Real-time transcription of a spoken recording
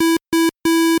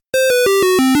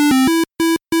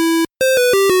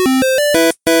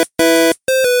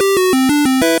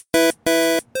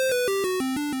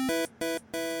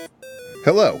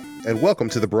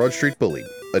Welcome to the Broad Street Bully,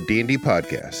 a D&D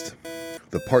podcast.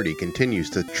 The party continues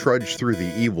to trudge through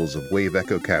the evils of Wave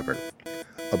Echo Cavern.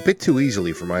 A bit too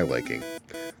easily for my liking.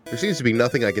 There seems to be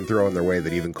nothing I can throw in their way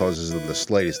that even causes them the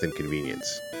slightest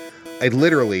inconvenience. I'd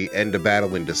literally end a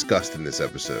battle in disgust in this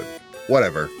episode.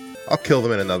 Whatever. I'll kill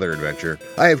them in another adventure.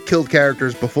 I have killed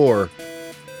characters before.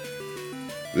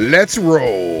 Let's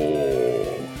roll!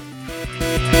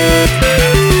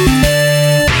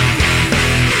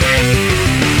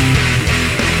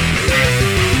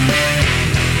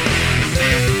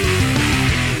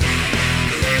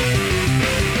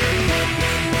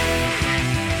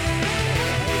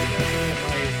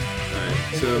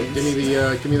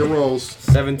 Give me the rolls.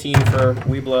 17 for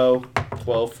Weeblo,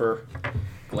 12 for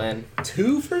Glenn.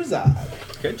 2 for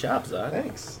Zod. Good job, Zod.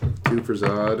 Thanks. 2 for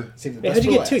Zod. Hey, how'd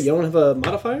you get 2? You don't have a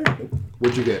modifier?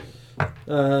 What'd you get?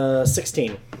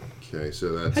 16. Okay,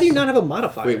 so that's... How do you not have a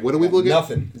modifier? Wait, what do we look at?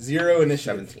 Nothing. 0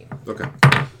 initiative. 17. Okay.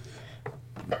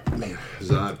 Man,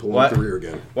 Zod pulling What? up the rear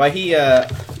again. Why he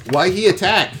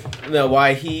attacked? No,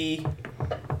 why he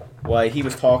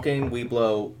was talking,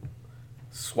 Weeblo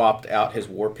swapped out his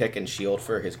war pick and shield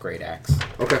for his great axe.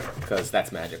 Okay. Because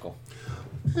that's magical.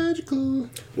 Magical.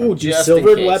 Ooh, do Just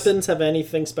silvered in case. weapons have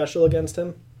anything special against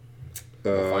him?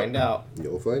 We'll find out.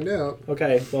 You'll find out.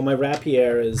 Okay, well my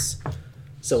rapier is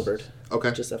silvered.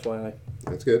 Okay. Just FYI.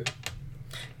 That's good.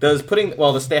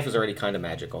 The staff is already kind of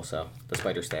magical, so the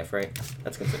spider staff, right?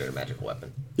 That's considered a magical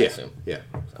weapon. I assume. Yeah.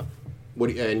 So.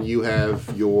 And you have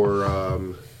your,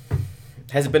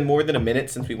 Has it been more than a minute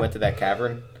since we went to that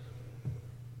cavern?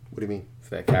 What do you mean?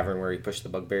 For that cavern where he pushed the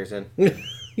bugbears in?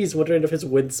 He's wondering if his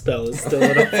wind spell is still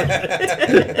in effect.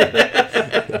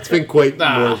 It's been quite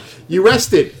more. You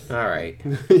rested. All right.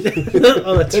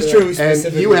 Oh, That's true. We And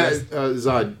specifically you have,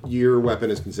 Zod, your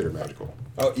weapon is considered magical.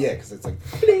 Oh, yeah, because it's like,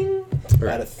 ding!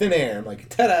 Out of thin air. I'm like,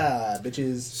 ta-da,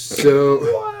 bitches. So,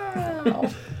 Wow.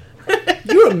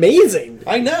 You're amazing.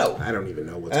 I know. I don't even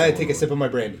know what's I going take a on. sip of my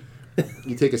brandy.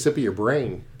 You take a sip of your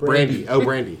brain. Brandy. Brandy. Oh,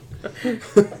 brandy.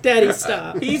 Daddy,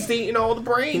 stop. He's eating all the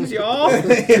brains, y'all.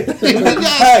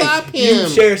 Stop You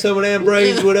share some of them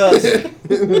brains with us.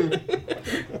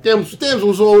 Them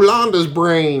was Olanda's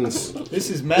brains.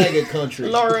 This is MAGA country.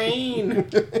 Lorraine,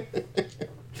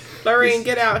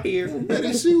 get out here.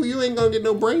 Betty Sue, you ain't gonna get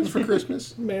no brains for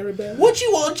Christmas. Mary Beth. What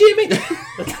you want, Jimmy?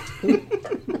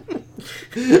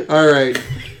 All right.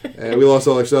 And we lost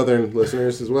all our southern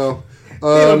listeners as well. They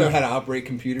don't know how to operate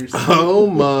computers. Oh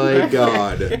my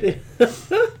God. I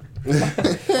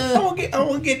want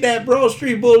to get that Broad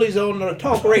Street Bullies on the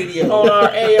talk radio. On our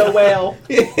AOL.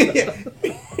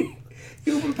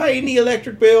 You've been paying the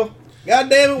electric bill. God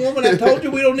damn it, woman, I told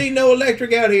you we don't need no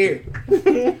electric out here.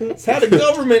 It's how the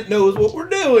government knows what we're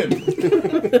doing.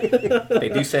 They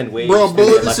do send waves Bro, through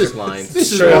Bullet, the electric lines.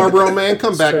 this is True. Marlboro, man.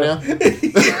 Come back true. now.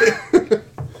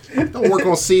 Don't work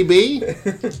on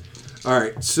CB. All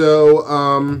right. So,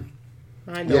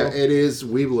 I know. yeah, it is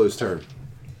Weeblo's turn.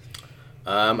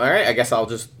 All right, I guess why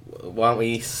don't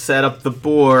we set up the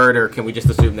board, or can we just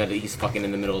assume that he's fucking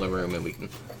in the middle of the room and we can...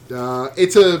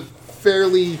 It's a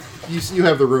fairly... You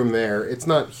have the room there. It's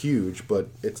not huge, but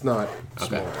it's not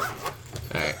small. All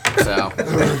right, so...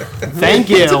 Thank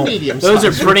you. It's a medium Those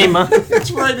are size. pretty much.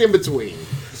 It's right in between,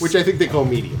 which I think they call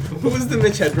medium. What was the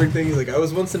Mitch Hedberg thing? He's like, I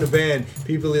was once in a band.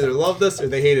 People either loved us or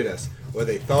they hated us. Or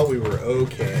they thought we were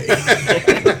okay.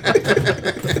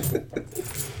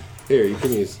 Here, you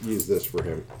can use this for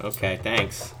him. Okay,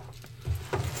 thanks.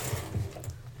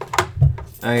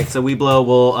 All right, so Weeblo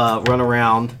will run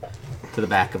around to the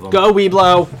back of him. Go,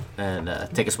 Weeblo. And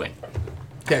take a swing.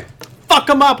 Okay. Fuck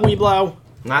him up, Weeblo.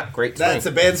 Not great swing. That's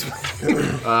a bad swing.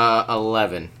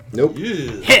 11. Nope.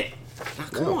 Hit. Oh,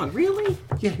 come on, really?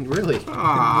 Yeah, really.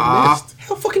 Aww. You missed.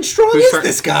 How fucking strong Who's is turn-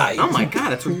 this guy? Oh my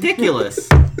god, it's ridiculous.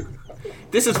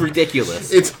 This is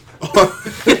ridiculous. It's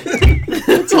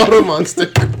Auto Monster.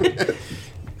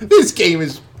 This game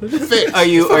is fixed. Are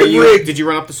you? rigged. Did you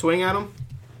run up the swing at him?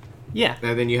 Yeah.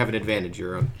 And then you have an advantage.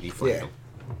 You flanked Yeah. him.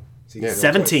 So Yeah.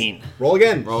 17. Roll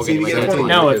again. Roll See if again, you you get a might 20.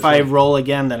 get No, Okay, if I fine. roll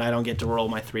again, then I don't get to roll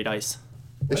my 3 dice.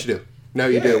 Yes, you do. No,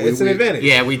 you Yeah, do. it's an advantage.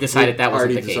 Yeah, we decided that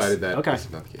wasn't already the case. decided that. Okay. was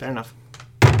not the case. Fair enough.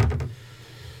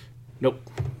 Nope.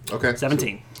 Okay.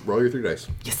 17. So roll your 3 dice.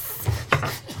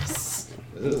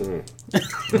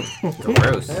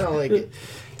 Gross. I don't like it.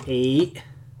 8.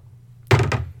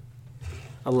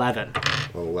 11.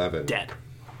 11. Dead.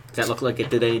 Does that look like it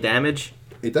did any damage?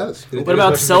 It does. Did it What do as about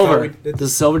much as I thought silver? we did?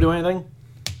 Does silver do anything?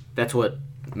 That's what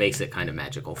makes it kind of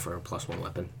magical for a +1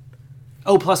 weapon.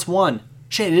 Oh, +1.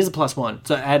 Shit, it is a +1.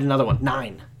 So add another one.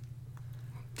 9.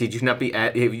 Did you not be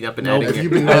have you not been Nope. adding? Have you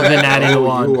your- been I've been adding Oh,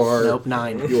 one. you are- Nope,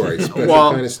 9. You are especially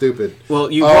Well- kind of stupid. Well,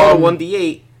 you roll a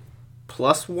 1d8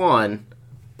 plus 1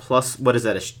 plus what is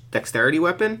that? A dexterity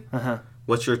weapon? Uh-huh.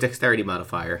 What's your dexterity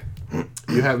modifier?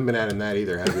 You haven't been adding that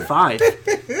either, have you? 5.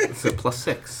 So plus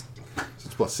 6.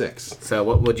 It's plus 6. So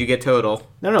what would you get total?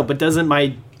 No, but doesn't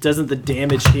the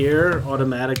damage here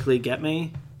automatically get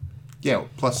me? Yeah,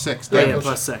 plus 6. Yeah, damage.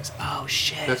 plus 6. Oh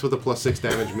shit. That's what the plus 6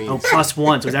 damage means. Oh, plus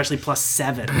 1, so it's actually plus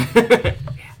 7.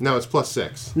 No, it's plus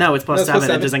 6. No, it's plus No, it's 7. plus It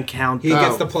 7. doesn't count. He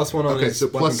gets the +1 on Okay, his so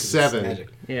weapon plus 'cause it's 7. magic.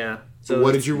 Yeah. So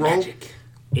what did you roll?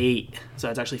 8. So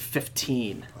it's actually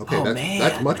 15. Okay, oh, that's, man.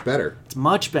 that's much better. It's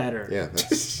much better. Yeah,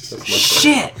 that's much better.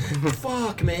 Shit.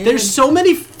 Fuck, man. There's so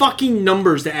many fucking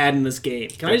numbers to add in this game.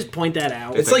 Can I just point that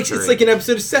out? It's like an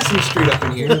episode of Sesame Street up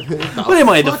in here. what am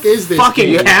I, the fuck is this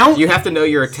fucking game? count? You have to know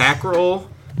your attack roll,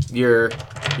 your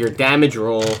damage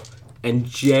roll, and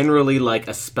generally like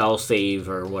a spell save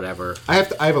or whatever. I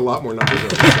have a lot more numbers on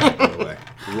this side, by the way.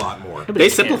 A lot more. They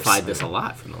simplified this a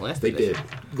lot from the last. They edition.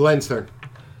 did. Glenn's turn.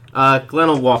 Glenn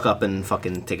will walk up and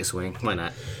fucking take a swing. Why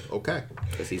not? Okay.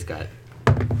 Because he's got.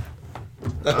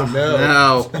 Oh no.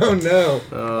 No. Oh no.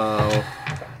 Oh.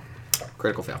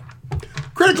 Critical fail.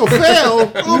 Critical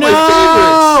fail! Oh, my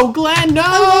No, Glenn, no!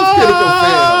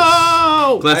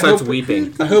 love Glenn I starts hope-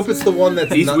 weeping. I hope it's the one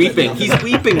that's He's not weeping. He's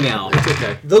weeping now. favorites. It's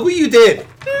okay. Look what you did.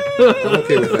 I'm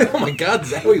okay with that. Oh my god,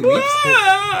 is that how he weeps?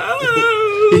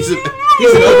 He's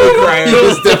He's an ugly crier. he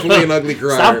is definitely an ugly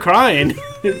crier. Stop crying.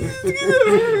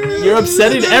 You're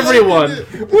upsetting everyone. What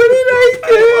did I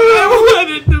I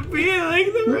wanted to be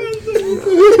like the rest of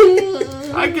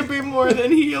them. I could be more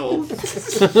than healed.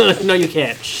 No, you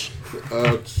can't. Shh. do? You're a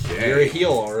Okay.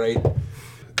 heel, alright.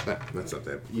 That's not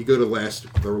that. You go to the last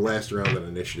round of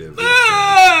initiative.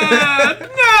 I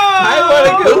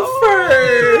want to go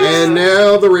first. And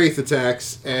now the Wraith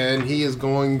attacks, and he is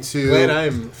going Glad to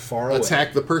I'm far away.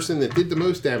 attack the person that did the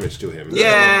most damage to him.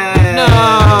 Yeah.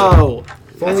 No!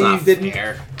 If only you didn't.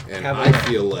 Fair. And Have I a-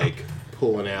 feel like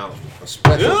pulling out a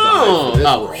special No! die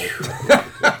Oh. for this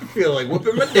I feel like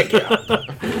whipping my dick out. roll.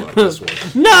 Pull out this one.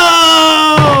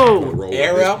 No! Roll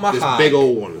Air this, out my this hide. big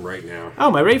old one right now. Oh,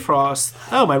 my Ray Frost.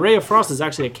 Oh, my Ray of Frost is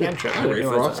actually a cantrip. Hi, Ray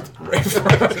Frost. Hey,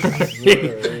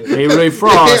 Ray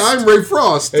Frost. Hey, I'm Ray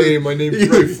Frost. Hey, my name's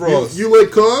Ray Frost. You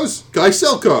like cars? I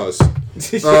sell cars.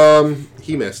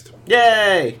 He missed.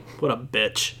 Yay. What a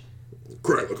bitch.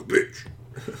 Cry like a bitch.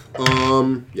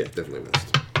 Yeah, definitely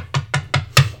missed.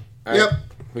 All right. Yep.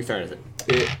 Whose turn is it?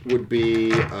 It would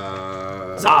be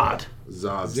Zod.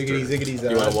 Zod's Ziggity, turn. ziggity, You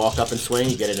want to zag. walk up and swing?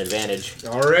 You get an advantage.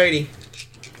 Alrighty.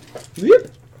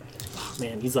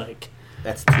 Man, he's like,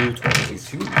 That's 220.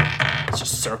 it's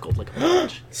just circled like a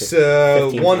bitch. So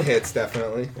 15. one hits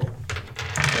definitely. All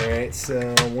right, so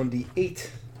 1d8.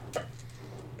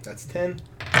 That's 10.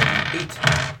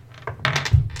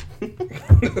 8.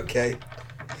 Okay.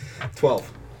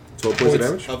 12 12 points of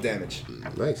damage? of damage.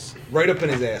 Nice. Right up in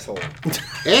his asshole.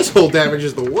 Asshole damage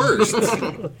is the worst.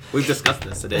 We've discussed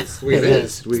this. It is. We It did.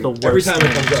 is. It's the worst. Every time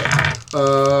it thing. comes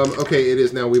up. Okay, it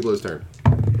is now Weeblow's turn.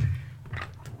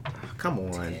 Come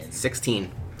on.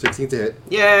 16. 16 to hit.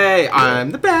 Yay! I'm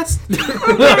the best.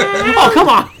 Oh, come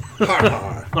on! Har,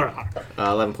 har.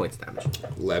 11 points of damage.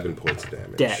 11 points of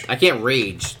damage. Dead. I can't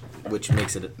rage, which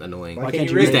makes it annoying. Why can't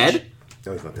can't you you He's rage? dead?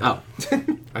 No, he's not dead. Oh.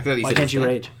 I thought you Why said can't he's you dead.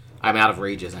 rage? I'm out of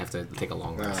rages. I have to take a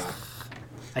long rest.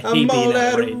 I hate I'm being all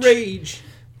out rage. of rage.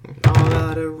 All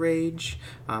out of rage.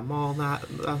 I'm all not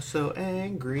so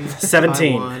angry.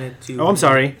 17. I wanted to- Oh, I'm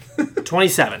sorry.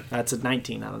 27. That's a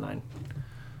 19 out of 9.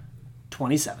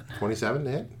 27. 27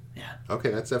 to hit? Yeah. Okay,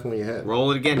 that's definitely a hit.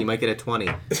 Roll it again. You might get a 20.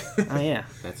 Oh, yeah.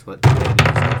 That's what you use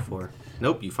it for.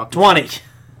 Nope, you fucked 20.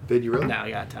 Did you really? No,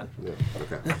 I got 10. Yeah,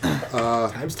 okay.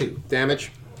 Times 2.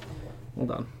 Damage?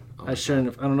 Hold on. I shouldn't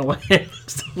have. I don't know why.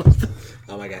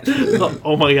 Oh my god.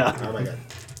 Oh my god. Oh my god.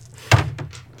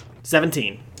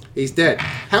 17. He's dead.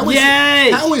 How is Yay!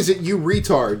 It, how is it you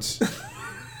retards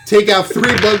take out 3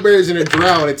 bugbears in a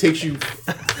drow and it takes you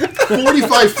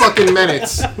 45 fucking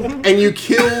minutes and you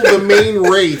kill the main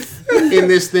wraith in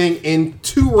this thing in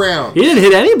 2 rounds? He didn't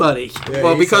hit anybody.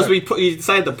 Well, because you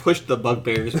decided to push the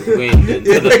bugbears wind, and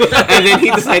then he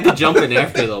decided to jump in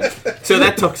after them. So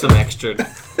that took some extra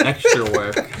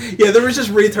work. Yeah, there was just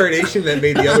retardation that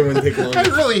made the other one take I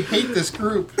longer. really hate this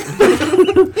group.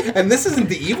 And this isn't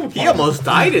the evil part. He almost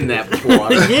died in that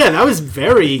before. Yeah, that was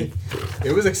very.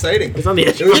 It was exciting. It's on the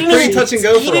edge. It was pretty touch and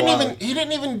go He for a didn't while. even he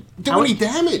didn't even do How any much-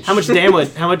 damage. How much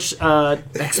damage? How much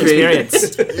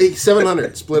experience?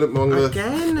 700 split among the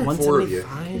Again? 4 of you.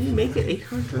 175. You make it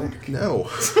 800. No.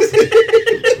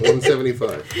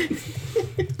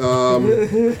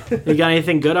 175. You got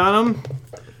anything good on him?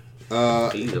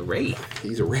 He's a wraith.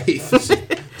 He's a wraith.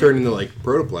 Turned into like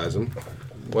protoplasm.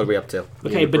 What are we up to?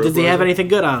 Okay, but does he have anything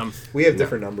good on him? We have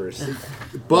different numbers.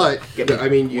 But I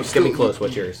mean, you Get still me close.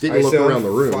 What's yours? didn't look around the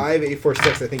room.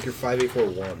 5846. I think you're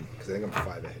 5841 because I think I'm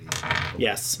 5 ahead of you.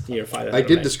 Yes, you're 5. I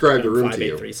did describe the room to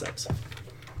you. 5836.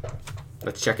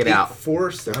 Let's check it out.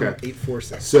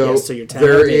 846. So, Yes, so you're 10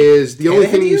 there ahead of me. is the only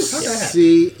ahead thing of you you? How's that?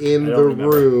 see in I the don't remember.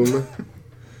 room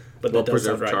But Well, that does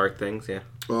sound preserved right. chart things, yeah.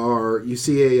 are you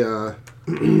see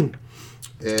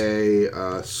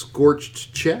a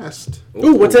scorched chest.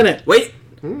 Ooh, what's in it? Wait.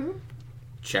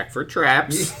 Check for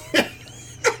traps.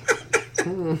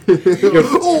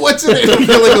 Oh, what's in it?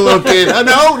 You're like a little kid.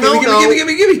 No. Give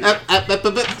me.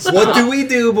 What do we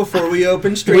do before we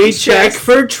open street? We check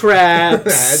for traps.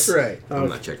 That's right. I'm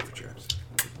not checking for traps.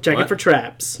 Checking What? for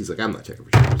traps. He's like, I'm not checking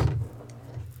for traps.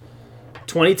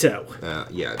 22.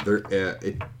 Yeah,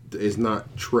 it is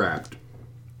not trapped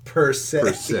Per se.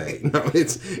 per se. No,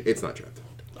 it's not trapped.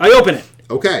 I open it.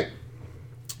 Okay.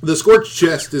 The scorched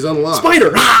chest is unlocked.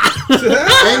 Spider!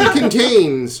 And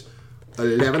contains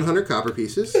 1,100 copper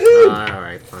pieces, All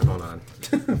right, fine, hold on.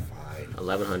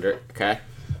 1,100. Okay.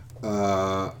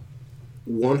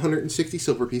 160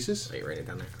 silver pieces. Oh, you write it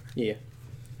down there. Yeah.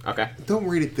 Okay. Don't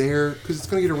read it there, because it's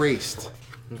going to get erased.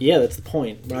 Yeah, that's the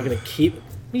point. We're not going to keep...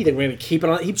 What do you think? We're going to keep it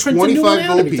on... He prints a new one 25 out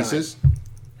gold every time. pieces.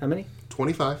 How many?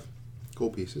 25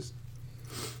 gold pieces.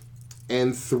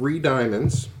 And 3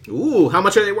 diamonds. Ooh, how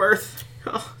much are they worth?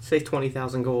 Oh, say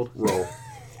 20,000 gold. Roll.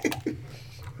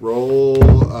 Roll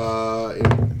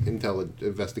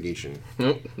investigation.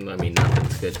 Nope. I mean,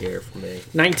 nothing's good here for me.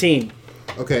 19.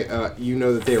 Okay, you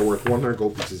know that they are worth 100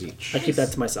 gold pieces each. I keep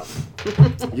that to myself.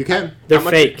 You can. They're How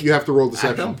much- fake. You have to roll I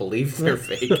deception. don't believe they're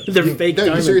fake. They're fake No, you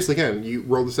diamonds. seriously can. You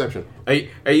roll deception. Are you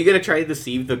going to try to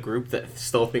deceive the group that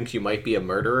still thinks you might be a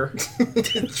murderer?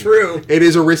 True. It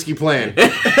is a risky plan.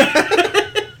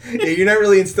 Yeah, you're not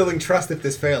really instilling trust if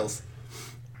this fails.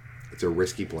 It's a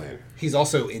risky plan. He's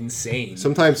also insane.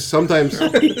 Sometimes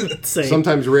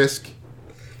Insane. risk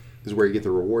is where you get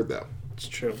the reward, though. It's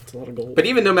true. It's a lot of gold. But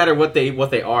even no matter what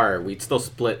they are, we'd still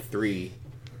split three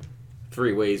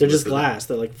ways. They're just with glass.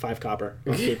 They're like 5 copper.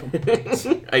 I'll keep them.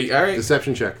 them. All right.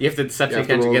 Deception check. You have to deception You have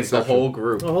to catch roll against the deception. whole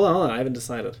group. Oh, hold on. I haven't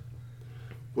decided.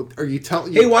 What are you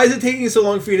telling? Hey, why is it taking so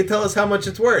long for you to tell us how much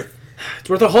it's worth?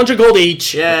 It's worth 100 gold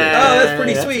each. Yeah. Oh, that's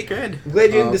pretty sweet. Good. I'm glad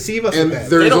you didn't deceive us and with that.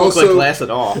 there- They There's don't look also- like glass at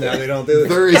all. No, they don't do it.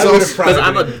 There is I would've also- Because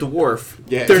I'm a probably- dwarf.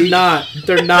 Yeah, They're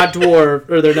not dwarf,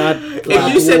 or they're not If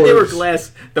you said they were dwarves.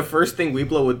 glass, the first thing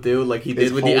Weeblo would do, like he Is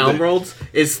did with the hold it. emeralds,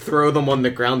 is throw them on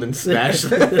the ground and smash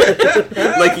them,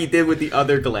 like he did with the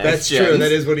other glass. That's gems. true.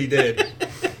 That is what he did.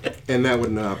 and that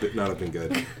would not have been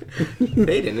good.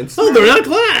 They didn't. Oh, they're not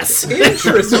glass.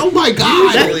 Interesting. Oh my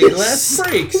god! Usually glass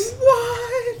breaks. What?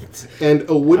 And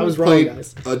a I wooden was wrong, plate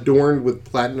guys. adorned with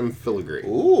platinum filigree.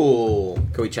 Ooh.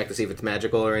 Can we check to see if it's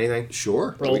magical or anything?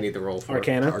 Sure. What do we need to roll for?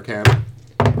 Arcana. Arcana.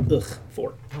 Ugh,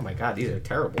 4. Oh my god, these are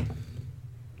terrible.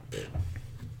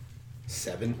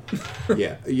 7.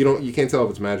 Yeah, you can't tell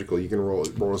if it's magical. You can roll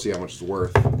to see how much it's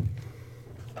worth.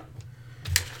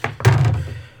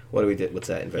 What do we did? What's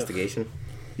that? Investigation?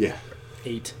 Yeah.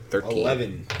 8. 13.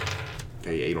 11.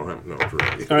 Hey, yeah, you don't have no.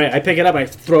 Really. All right, I pick it up. I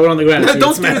throw it on the ground. No, See, don't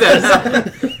it's do magic.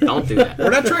 that. Don't do that.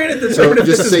 We're not trying to So determine if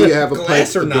just this say is you have a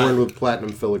glass plate or adorned not. with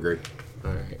platinum filigree.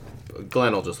 Alright.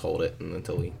 Glenn will just hold it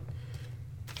until we...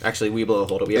 Actually, Weeblo will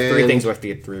hold it. We have 3 And things we have to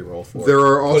get 3 roll for. There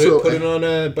are also Put it on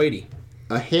Bitey.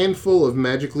 a handful of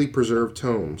magically preserved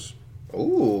tomes.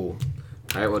 Ooh.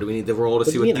 Alright, what do we need to roll to What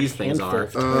do see you what mean a these things handful are?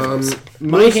 of tomes?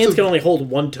 My Most hands of- can only hold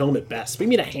 1 tome at best. We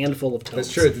need a handful of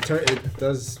tomes. That's true. It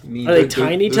does mean. Are they There-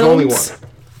 tiny there's only tomes? one.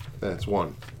 That's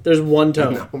one. There's 1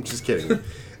 tome. No, I'm just kidding.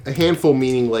 A handful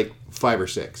meaning like 5 or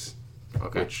 6.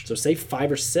 Okay. So say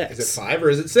 5 or 6. Is it 5 or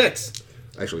is it 6?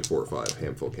 Actually, 4 or 5.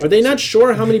 Handful. Are they not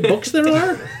sure how many books there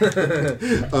are?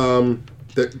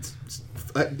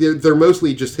 They're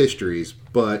mostly just histories,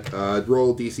 but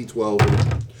roll DC 12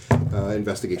 and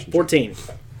investigation. check. 14.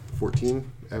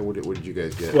 14? What did you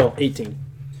guys get? Well, 18.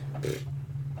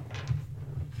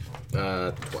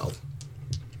 12.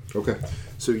 Okay.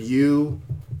 So you,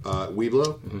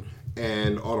 Weeblo,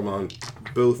 and Automon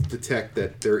both detect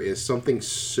that there is something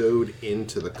sewed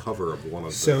into the cover of one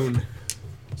of them.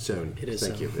 Sewn. It is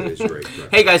Thank sewn. you. It is right. Right.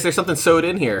 Hey guys, there's something sewed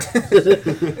in here.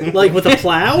 Like with a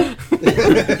plow?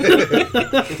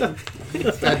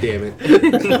 God damn it.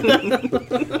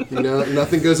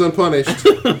 Nothing goes unpunished.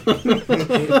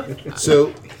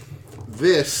 So,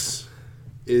 this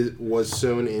was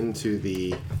sewn into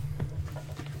the...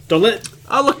 Don't let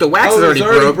Oh look, the wax is Oh, it's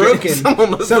already already broken.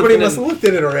 broken. Somebody must have looked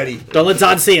at it already.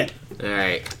 Zod see it. All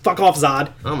right. Fuck off,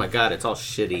 Zod. Oh my god, it's all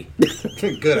shitty.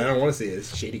 Good. I don't want to see it.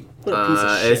 It's shitty. What a piece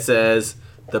of It shit. says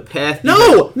the path.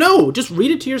 No, just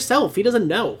read it to yourself. He doesn't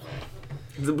know.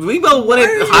 We both Why are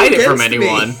wouldn't you hide it from against me?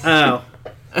 anyone. Oh.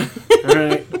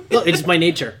 Alright. Look, it's my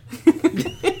nature.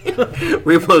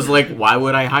 Repo's like, why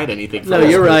would I hide anything from No, you?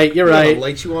 you're right, you're I'm gonna right.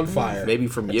 light you on fire. Maybe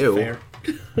from you. Fair.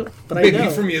 But I Maybe know.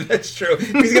 from you. That's true.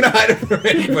 If he's gonna hide it from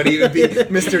anybody, it would be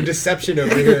Mr. Deception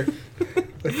over here.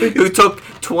 Who took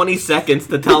 20 seconds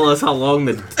to tell us how long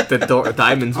the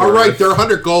diamonds were. All right, they're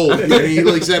 100 gold. And he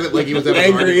like said it like he was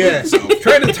Angry, yeah.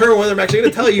 Trying to determine whether I'm actually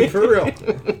gonna tell you for real.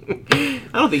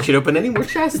 I don't think you should open any more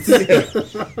chests. He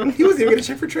wasn't even gonna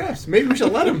check for traps. Maybe we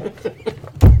should let him.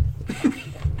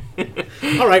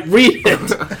 Alright, read it.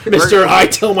 Mr. I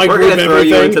tell my We're group gonna throw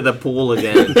everything. you into the pool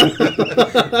again.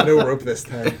 No rope this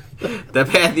time. The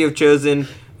path you've chosen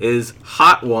is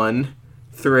hot one,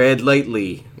 thread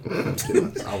lightly.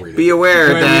 I'll read it. Be aware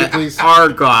Can I read that it, please? our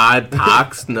God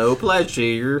talks no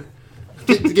pleasure.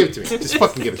 Give it to me. Just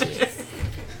fucking give it to me.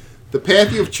 The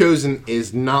path you have chosen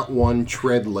is not one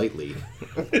tread lightly.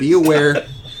 Be aware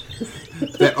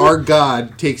that our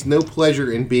God takes no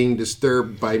pleasure in being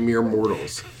disturbed by mere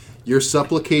mortals. Your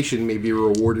supplication may be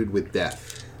rewarded with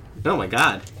death. Oh my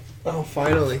God. Oh,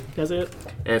 finally. That's it.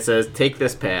 And it says, take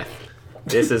this path.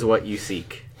 This is what you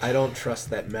seek. I don't trust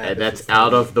that map. And that's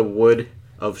out of the wood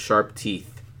of sharp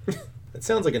teeth. That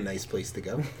sounds like a nice place to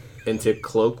go. Into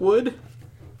Cloakwood?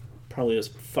 Probably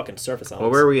just fucking surface Well,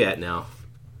 where are we at now?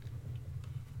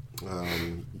 Let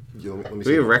me Do we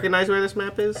see. recognize where this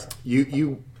map is?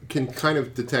 You can kind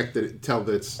of detect that, tell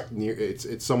that it's near.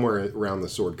 It's somewhere around the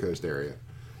Sword Coast area.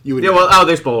 You would Yeah, well,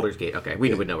 there's Baldur's Gate. Okay,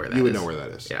 we would know where that is. you would know where that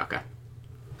is. Yeah, okay.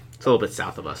 It's a little bit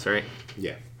south of us, right?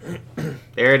 Yeah.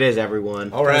 There it is,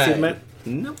 everyone. All Can I see the right. map?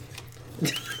 Nope.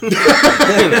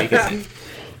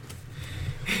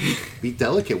 Be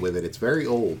delicate with it. It's very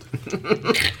old.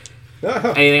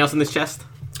 Anything else in this chest?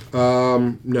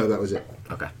 No, that was it.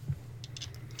 Okay.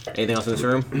 Anything else in this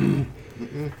room?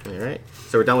 All right.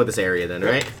 So we're done with this area then,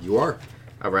 right? You are.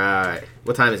 All right.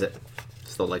 What time is it?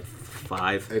 Still like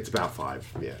 5? It's about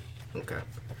 5. Yeah. Okay.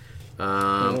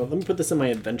 Let me put this in my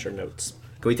adventure notes.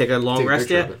 Can we take a long Take a rest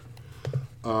picture yet?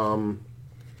 of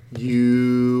it.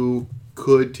 You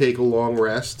could take a long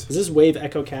rest. Is this Wave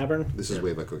Echo Cavern? This is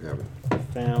Wave Echo Cabin.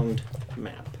 Found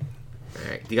map. All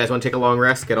right. Do you guys want to take a long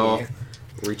rest? Get all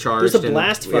recharged? There's a and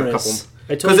blast we have furnace.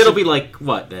 I told Because it'll you- be like,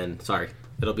 what then? Sorry.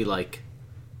 It'll be like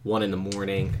 1 in the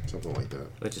morning, Something like that.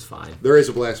 which is fine. There is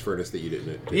a blast furnace that you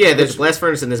didn't. Yeah, there's a blast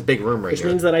furnace in this big room right Which here.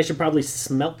 means that I should probably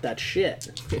smelt that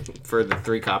shit. For the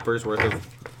 3 coppers worth of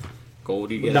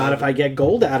gold you get. Not if I get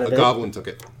gold out of A it. goblin took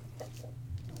it.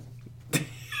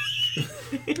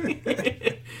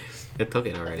 It took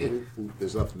it already.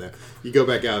 There's nothing there. You go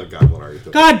back out, the goblin already took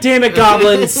it. God damn it,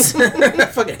 goblins! I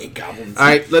fucking hate goblins. All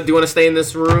right, do you want to stay in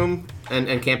this room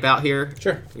and camp out here?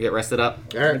 Sure. Get rested up.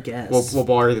 All I right. guess. We'll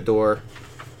bar the door.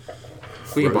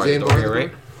 We can bar the Roseanne door bar here, the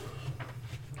right? door?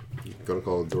 You gonna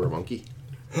call the door a monkey?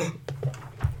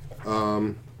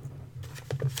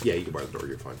 Yeah, you can bar the door.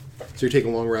 You're fine. So you're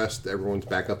taking a long rest. Everyone's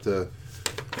back up to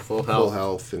Full full health.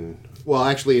 health, and well,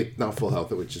 actually, it's not full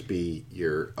health. It would just be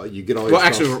your. You get all your. Well,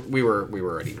 spell- actually, we were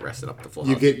already rested up to full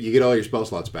you health. get all your spell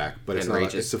slots back, but it's And not.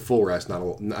 rages. It's a full rest, not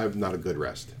a good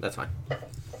rest. That's fine.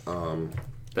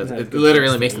 Have It good literally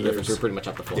rest makes for the difference. years. We're pretty much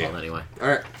up to full health anyway. All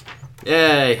right.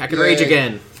 Yay! I can rage Yay.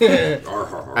 again. Arr,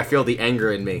 har, har. I feel the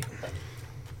anger in me.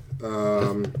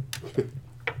 All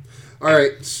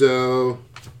right. So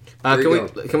Where you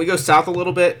Can we go south a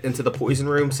little bit into the poison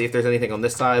room? See if there's anything on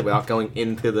this side without going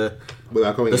into the.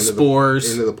 without going The into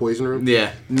spores. into the poison room.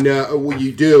 Yeah. No, well,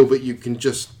 you do, but you can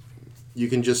just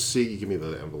see. You give me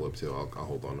the envelope too. I'll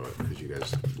hold on to it because you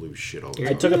guys lose shit all the I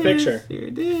time. took a picture Here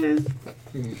it is.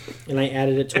 and I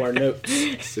added it to our notes.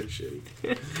 So shitty.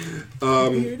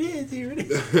 Here it is. Here it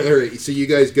is. All right, so you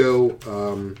guys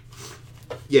go.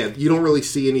 Yeah, you don't really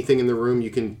see anything in the room. You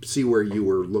can see where you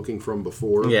were looking from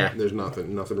before. Yeah. There's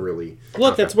nothing really.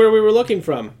 Look, that's where we were looking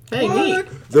from. Hey, neat.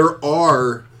 There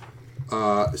are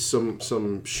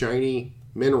some shiny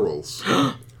minerals.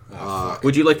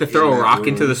 Would you like to throw In a that rock room.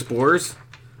 into the spores?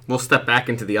 We'll step back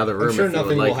into the other room I'm sure if you would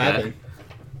nothing like will happen.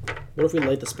 What if we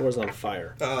light the spores on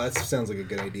fire? Oh, that sounds like a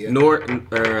good idea.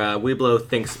 Weeblo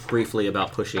thinks briefly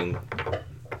about pushing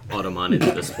Automon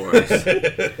into the spores.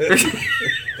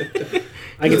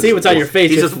 I can see what's on your face.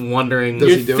 He's You're, just wondering. Does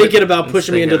you're he do thinking it? about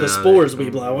pushing me into the Thinking about spores,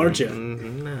 Weeblow, aren't you?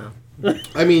 No.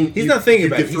 I mean, He's not thinking you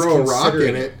about could it, he's throw a rock in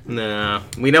considering it. No.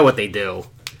 We know what they do.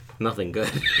 Nothing good.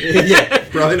 Yeah.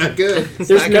 Probably not good. There's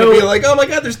There's not gonna no. be like, oh my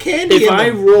god, there's candy If in I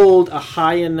them. rolled a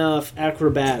high enough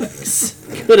acrobatics,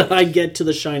 could I get to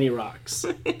the shiny rocks?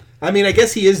 I mean, I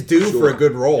guess he is due for a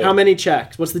good roll. How many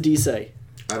checks? What's the D say?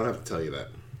 I don't have to tell you that.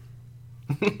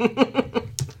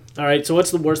 All right, so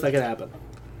what's the worst that could happen?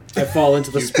 I fall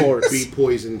into the spores. Be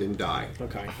poisoned and die.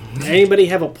 Okay. Anybody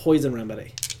have a poison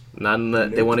remedy? None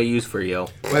that they want to use for you.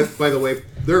 By the way,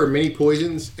 there are many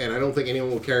poisons, and I don't think anyone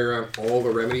will carry around all the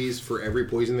remedies for every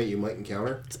poison that you might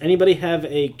encounter. Does anybody have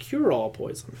a cure-all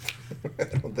poison? I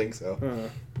don't think so.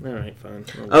 All right, fine.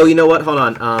 Oh, you know what? Hold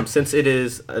on. Since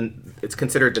it's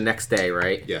considered the next day,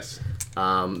 right? Yes.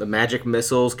 The magic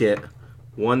missiles get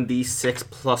 1d6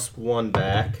 plus 1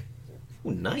 back.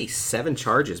 Ooh, nice. 7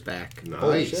 charges back.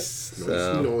 Nice.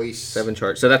 Nice. 7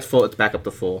 charge. So that's full. It's back up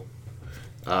to full.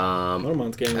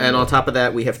 Motormon's getting And on top of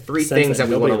that, we have 3 Sense things that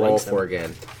that we want to nobody roll likes them. for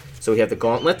again. So we have the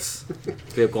gauntlets.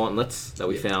 We have gauntlets that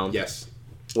we found. Yes.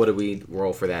 What did we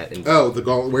roll for that? And, Oh, the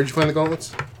gauntlet. Where'd you find the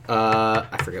gauntlets?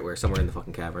 I forget where. Somewhere in the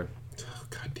fucking cavern. Oh,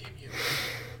 God damn you.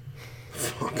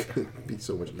 Fuck. It'd be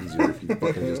so much easier if you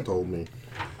fucking just told me.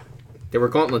 There were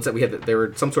gauntlets that we had. There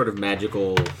were some sort of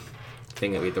magical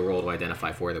thing that we had to roll to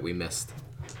identify for that we missed.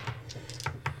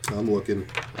 I'm looking.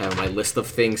 I have my list of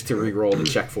things to re-roll to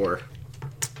check for.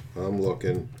 I'm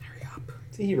looking. Hurry up.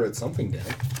 See, he wrote something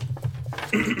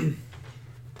down.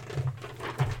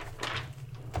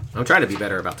 I'm trying to be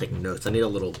better about taking notes. I need a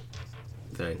little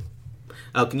thing.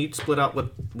 Oh, can you split out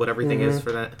what everything is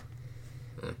for that?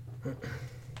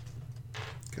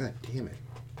 God damn it.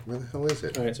 Where the hell is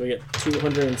it? All right, so we get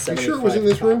 275. You sure it was in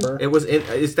this room? copper. It was.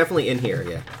 It's definitely in here.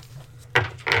 Yeah.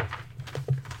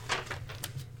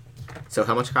 So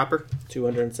how much copper?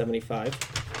 275.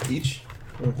 Each?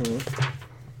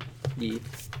 Yeet.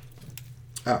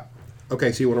 Ah.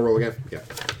 Okay, so you want to roll again? Yeah.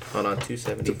 Hold on,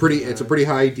 270. It's a pretty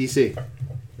high DC.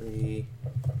 3.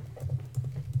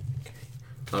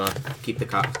 Hold on. Keep the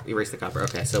copper. Erase the copper.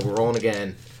 Okay, so we're rolling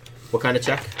again. What kind of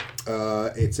check?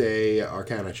 It's a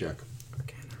Arcana check.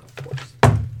 Arcana, of course.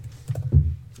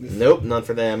 Nope, none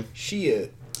for them.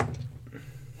 Shit.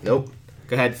 Nope.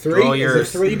 Go ahead. 3? Roll yours.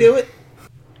 Is it 3 do it?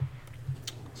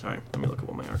 Sorry, let me look at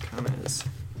what my arcana is.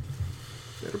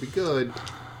 That'll be good.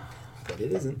 But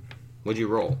it isn't. What'd you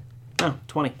roll? Oh,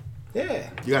 20. Yeah.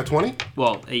 You got 20?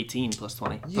 Well, 18 plus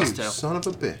 20. You Plus 2. son of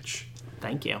a bitch.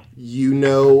 Thank you. You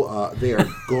know they are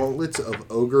gauntlets of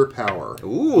ogre power.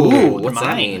 Ooh, what's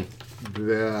that mine.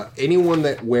 mean? Anyone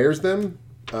that wears them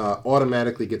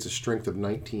automatically gets a strength of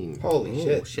 19. Holy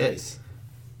Ooh, shit. Nice.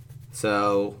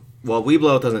 So, well,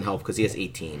 Weeblow doesn't help because he has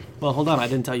 18. Well, hold on. I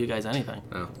didn't tell you guys anything.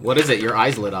 Oh. What is it? Your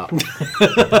eyes lit up.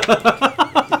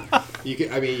 You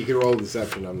can roll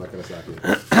deception. I'm not going to stop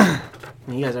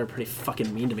you. You guys are pretty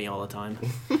fucking mean to me all the time.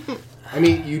 I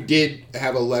mean, you did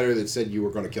have a letter that said you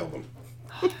were going to kill them.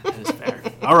 That is fair.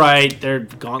 All right, they're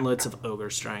gauntlets of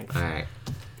ogre strength. All right.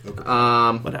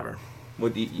 Okay. Whatever.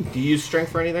 Do you use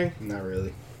strength for anything? Not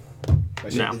really. My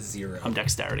shit No. is 0. I'm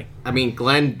dexterity. I mean,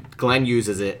 Glenn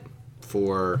uses it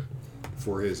for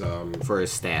For his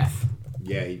staff.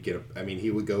 yeah, he'd get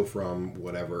he would go from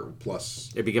whatever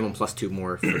plus. It'd be given +2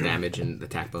 more for damage and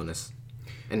attack bonus.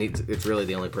 And it's really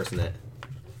the only person that.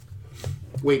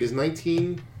 Wait, is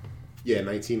 19? Yeah,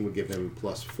 19 would give him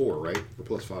 +4, right?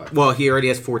 Or +5. Well, he already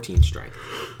has 14 strength.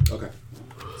 Okay.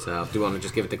 So, do you want to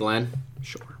just give it to Glenn?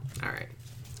 Sure. All right.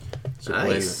 So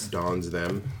Nice. Glenn dons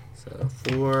them. So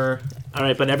 4. All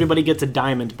right, but everybody gets a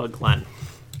diamond but Glenn.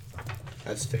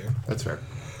 That's fair. That's fair.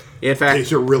 In fact,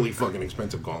 These are really fucking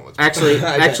expensive gauntlets.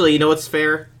 actually, you know what's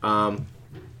fair?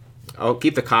 I'll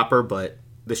keep the copper, but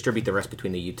distribute the rest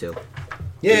between you two.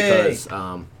 Yay!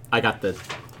 Because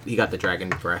he got the dragon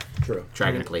breath. True.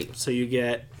 Dragon plate. So you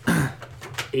get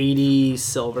 80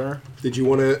 silver. Did you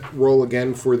want to roll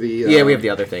again for the? Yeah, we have the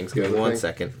other things. Give the me other one thing?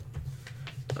 second.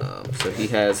 So he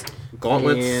has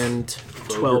gauntlets. And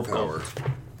 12 gold.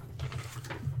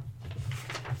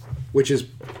 Which is,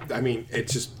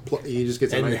 it's just he just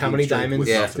gets. a And 19 how many strength diamonds with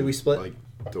Yeah. nothing, did we split? Like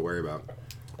to worry about.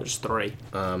 There's 3.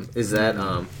 Is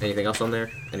that anything else on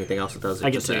there? Anything else that does it? I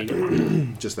get Just 3.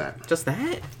 that? Just that. Just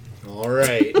that? All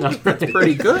right. That's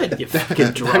pretty good. You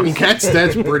fucking drunk.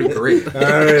 That's pretty great. All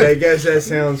right, I guess that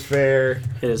sounds fair.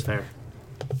 It is fair.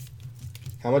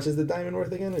 How much is the diamond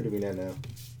worth again, or do we not know?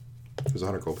 It was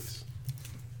 100 gold piece.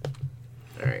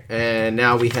 All right, and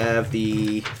now we have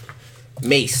the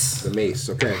mace. The mace.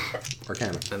 Okay.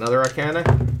 Arcana. Another Arcana.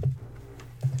 Come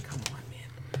on,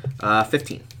 man.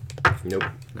 15. Nope.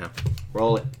 No.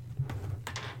 Roll it.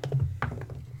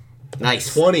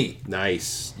 Nice. 20.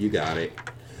 Nice. You got it.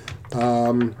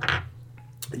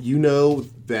 You know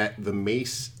that the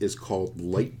mace is called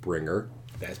Lightbringer.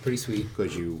 That's pretty sweet.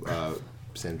 because you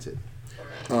sense it.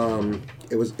 It's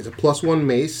a +1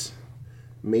 mace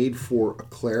made for a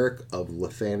cleric of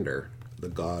Lathander, the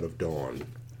god of dawn.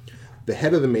 The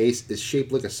head of the mace is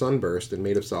shaped like a sunburst and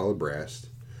made of solid brass.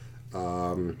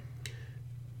 The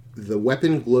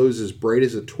weapon glows as bright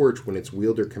as a torch when its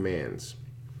wielder commands.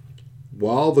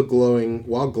 While glowing,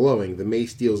 the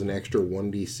mace deals an extra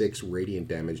 1d6 radiant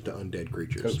damage to undead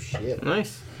creatures. Oh shit!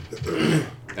 Nice.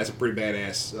 That's a pretty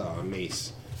badass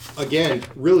mace. Again,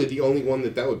 really the only one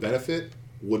that would benefit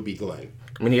would be Glenn.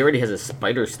 I mean, he already has a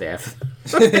spider staff.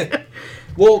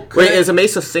 Well, Wait, is a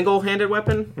mace a single-handed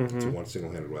weapon? It's a one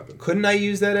single-handed weapon. couldn't I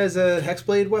use that as a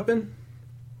hexblade weapon?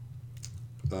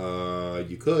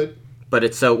 You could. But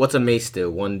it's so. What's a mace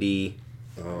do? 1d.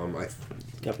 I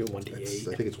Gotta be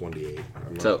 1d8. think it's 1d8.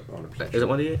 I'm not So 100% is it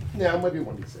 1d8? Yeah, it might be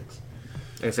 1d6.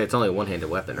 I can say it's only a one-handed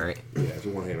weapon, right? Yeah, it's a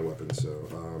one-handed weapon, so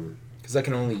Because I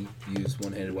can only use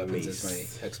one-handed weapons Mace.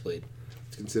 as my hexblade.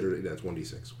 it's considered that's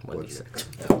 1d6.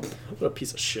 1d6. What a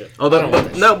piece of shit. Although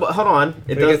no, but hold on.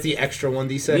 It But I get does the extra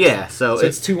 1d6. Yeah, so it's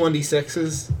it's- two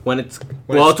 1d6s. when it's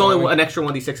when well, it's it's only glowing. an extra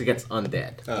 1d6 against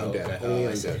undead. Oh, Undead. okay. Only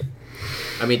I see. undead.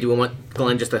 I mean, do we want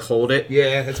Glenn just to hold it?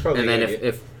 Yeah, that's probably. And then a good idea.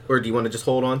 if or do you want to just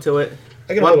hold on to it?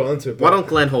 I can Why- hold on to it. Why don't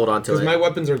Glenn hold on to Because it? my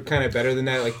weapons are kind of better than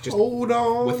that. Like just Hold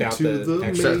on Without to the the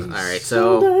extra- So, all mace. right,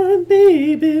 so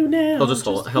he'll just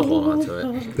hold on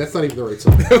to it. That's not even the right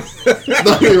song. It's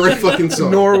not even the right fucking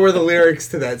song. Nor were the lyrics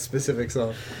to that specific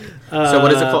song. So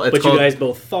what is it called? It's But called- you guys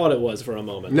both thought it was for a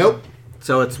moment. Nope.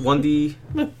 So it's 1d.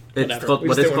 It's Whatever. called, We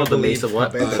what just is didn't called the wanna mace of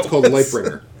believe what? how bad It's called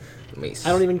Lightbringer. Mace. I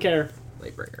don't even care.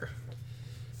 Lightbringer.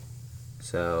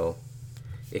 So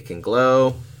it can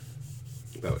glow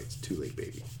Oh, it's too late,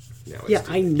 baby. Now it's Yeah,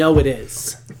 too I know it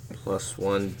is. plus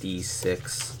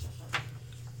 1d6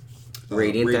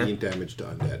 late. radiant. Damage to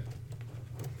undead.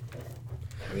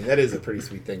 I mean, that is a pretty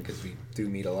sweet thing because we do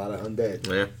meet a lot of undead.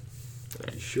 Yeah.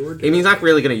 You sure I mean, he's not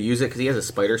really going to use it because he has a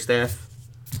spider staff.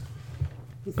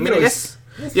 I mean, I guess.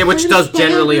 Yeah, which does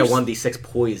generally a 1d6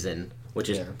 poison, which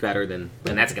is Yeah. better than.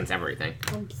 And that's against everything.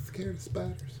 I'm scared of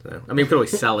spiders. So, I mean, you could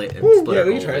always sell it and split Yeah, it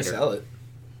we all can try to later. sell it.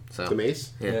 So, The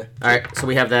mace? yeah. Yeah. All right, so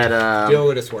we have that. Do you know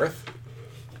what it's worth?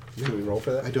 Can we roll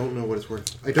for I that? don't know what it's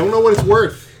worth. I don't know what it's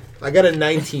worth. I got a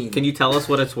 19. Can you tell us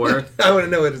what it's worth? I want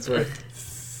to know what it's worth.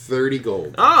 30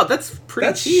 gold. Oh, that's pretty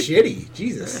That's cheap. shitty.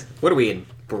 Jesus. What are we in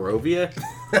Barovia?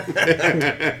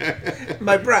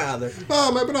 My brother.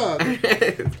 Oh, my brother.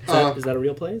 Is that a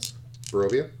real place?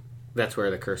 Barovia? That's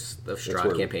where the Curse of That's Strahd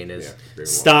where- campaign is. yeah, very well.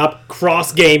 Stop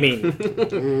cross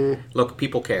gaming. Look,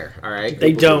 people care. All right.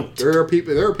 They don't. There are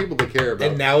people that care about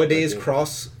And nowadays, that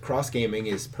game. cross gaming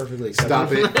is perfectly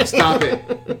Stop acceptable. it. Stop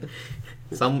it.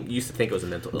 Some used to think it was a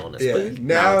mental illness. Yeah. But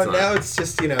Now not. it's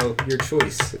just your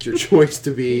choice. It's your choice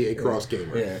to be a cross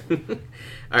gamer. Yeah.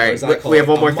 All right, as I call we have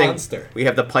it, one a more thing. monster. We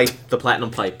have the pipe, the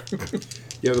platinum pipe.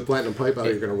 You have the platinum pipe. Oh,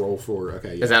 you're going to roll for.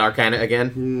 Okay. Yeah. Is that Arcana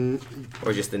again,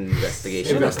 or just an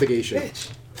investigation? Investigation.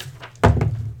 Bitch.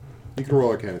 You can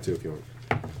roll Arcana too if you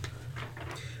want.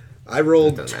 I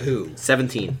rolled Doesn't matter. 2.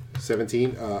 17.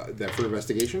 17. That for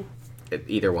investigation.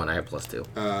 Either one, I have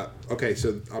 +2. Okay, so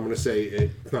I'm going to say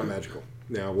it's not magical.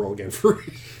 Now roll again for.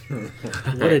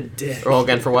 What a dick. Roll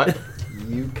again for what?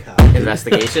 You cock.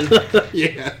 Investigation.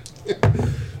 Yeah.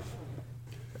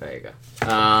 There you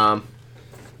go.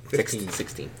 15.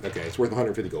 16. Okay, it's worth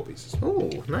 150 gold pieces. Oh,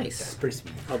 nice. Pretty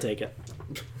sweet. I'll take it.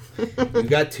 You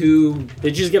got 2. Did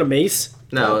you just get a mace?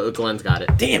 No, Glenn's got it.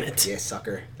 Damn it. Yeah,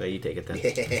 sucker. So you take it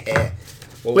then.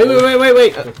 Well,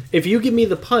 Wait. If you give me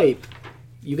the pipe,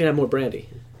 you can have more brandy.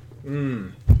 Give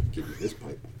me this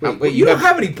pipe. Wait, you don't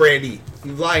have any brandy.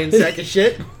 You lying sack of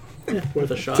shit. Worth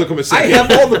a shot. Took him a I second.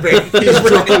 have all the brandy. He's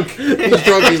drunk. He's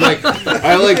drunk. He's like,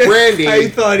 I like brandy. I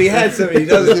thought he had some. He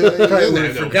doesn't. Probably would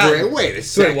have No, forgotten. Wait a Wait,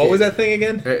 second. what was that thing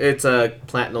again? It's a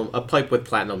pipe with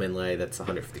platinum inlay. That's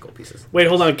 150 gold pieces. Wait,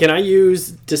 hold on. Can I use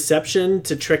deception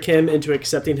to trick him into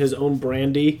accepting his own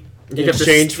brandy in You'd have to,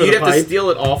 exchange for you'd the have to pipe? steal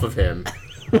it off of him,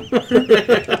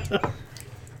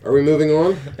 Are we moving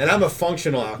on? And I'm a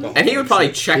functional alcoholic. and he would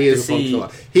probably check He to is a see.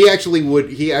 functional. He actually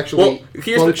would. He actually Well,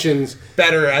 here's the- functions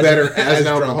better as an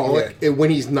drunk, alcoholic yeah.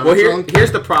 when he's not Well, drunk.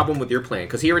 here's the problem with your plan,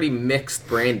 because he already mixed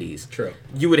brandies. True.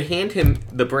 You would hand him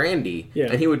the brandy,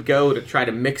 Yeah. and he would go to try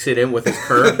to mix it in with his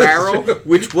current barrel,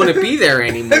 which wouldn't be there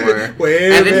anymore. Wait a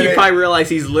and then he'd minute. probably realize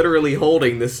he's literally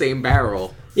holding the same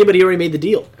barrel. Yeah, but he already made the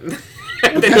deal.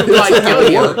 And then he'd probably How kill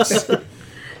it you. works.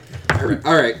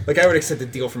 All right. Like I would accept a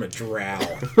deal from a drow.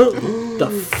 The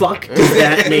fuck does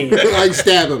that mean? I'd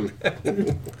stab him.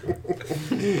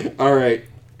 All right.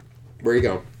 Where you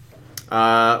go?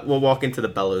 We'll walk into the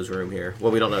bellows room here.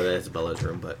 Well, we don't know that it's a bellows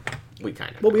room, but we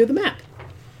kind of. Well, we have the map.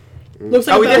 Looks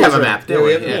like Oh, we did have a battle map, train.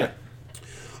 didn't we? Yeah. Yeah.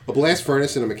 A blast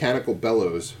furnace and a mechanical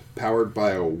bellows powered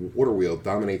by a water wheel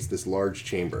dominates this large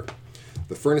chamber.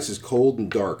 The furnace is cold and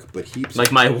dark, but heaps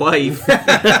Like my wife.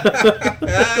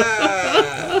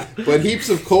 heaps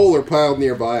of coal are piled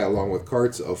nearby, along with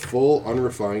carts of full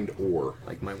unrefined ore.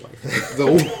 Like my wife.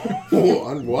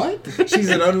 On what? She's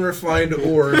an unrefined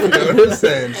ore. You know what I'm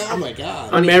saying? Oh my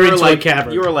god! I'm married You were to like, a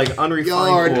cavern. You were like You're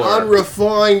unrefined an ore.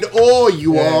 unrefined ore,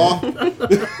 you Yeah.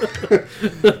 are.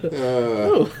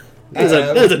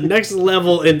 That's a next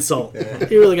level insult.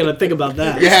 You really got to think about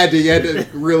that. You had to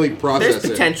really process There's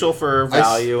it. potential for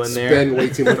value in there. Spend way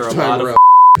too much For a time lot of around.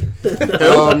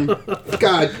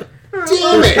 God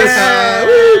damn it!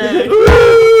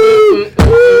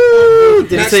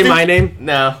 Did it say my name?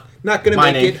 No. Not gonna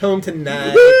My make name. it home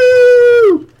tonight.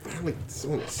 Wait, it's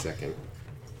only a second.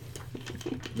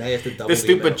 Now you have to double The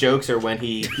stupid amount. jokes are when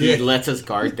he Yeah. lets his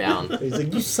guard down. He's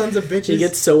like, you sons of bitches. He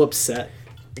gets so upset.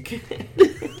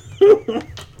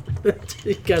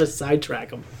 You gotta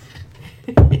sidetrack him.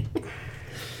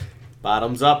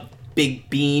 Bottoms up, big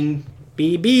bean.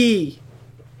 BB.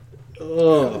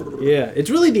 Oh yeah, it's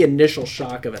really the initial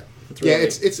shock of it. It's really, Yeah,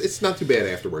 it's not too bad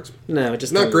afterwards. no, it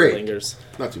just not kinda great. lingers.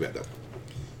 Not too bad though.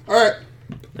 All right.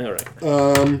 All right.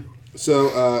 So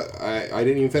I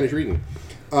didn't even finish reading.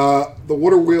 The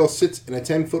water wheel sits in a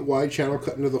 10-foot wide channel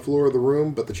cut into the floor of the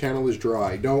room, but the channel is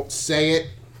dry. Don't say it.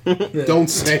 Don't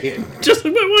say it. Just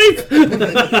like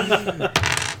my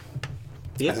wife.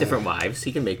 He has different wives.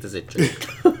 He can make decisions.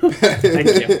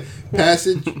 Thank you.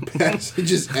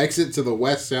 Passages exit to the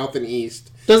west, south, and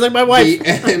east. Just like my wife. The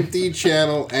empty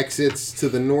channel exits to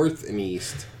the north and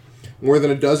east. More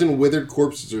than a dozen withered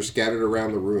corpses are scattered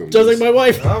around the room. Just like my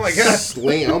wife. Oh my god.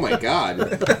 Oh my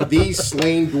god. These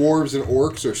slain dwarves and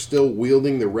orcs are still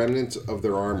wielding the remnants of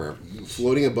their armor.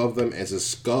 Floating above them as a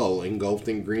skull engulfed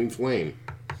in green flame.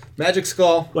 Magic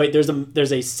skull. Wait, there's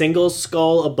a single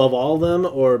skull above all of them,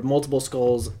 or multiple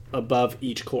skulls above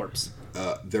each corpse?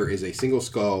 There is a single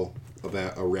skull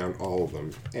around all of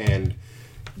them, and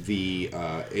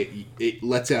it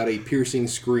lets out a piercing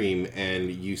scream, and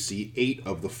you see 8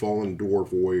 of the fallen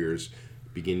dwarf warriors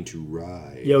begin to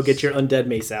rise. Yo, get your undead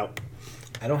mace out.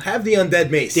 I don't have the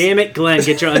undead mace. Damn it, Glenn,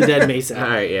 get your undead mace out.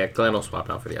 Alright, yeah. Glenn will swap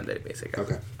out for the undead basic.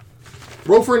 Okay.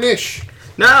 Roll for Nish.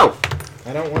 No!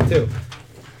 I don't want to.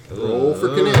 Roll for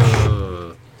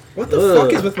Kanish. What the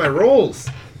fuck is with my rolls?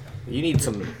 You need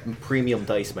some premium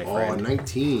dice, my Oh, friend.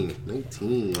 19.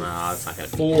 19. That's not gonna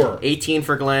be. 4. 18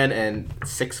 for Glenn and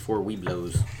 6 for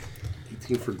Weeblos.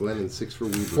 18 for Glenn and 6 for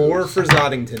Weaver. 4 for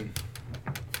Zoddington.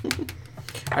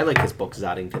 I like his book,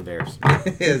 Zoddington Bears.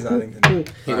 Yeah, Zoddington.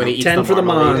 When he eats 10 for the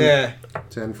marmalade. Mon. Yeah.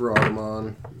 10 for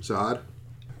Automon. Zod.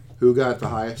 Who got the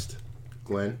highest?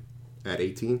 Glenn at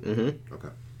 18? Mm-hmm. Okay.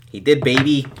 He did,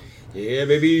 baby. Yeah,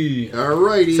 baby.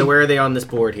 Alrighty. So where are they on this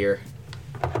board here?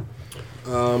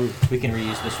 Um, We can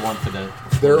reuse this one for the.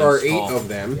 there are skull. 8 of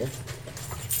them.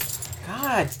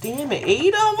 God damn it,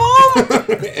 8 of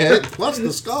them? And plus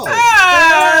the skull.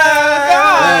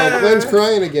 Ah, Oh, Glenn's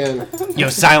crying again. Yo,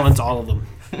 silence all of them.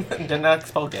 They're not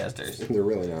spellcasters. They're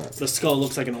really not. The skull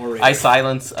looks like an orator. I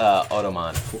silence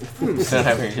Otomon. Don't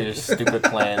have your stupid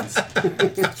plans.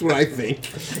 That's what I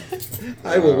think.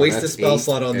 I will waste a That's spell 8,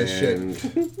 slot on this shit.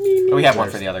 and- Oh, we have one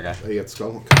for the other guy. Oh, you got the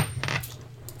skull?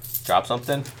 Drop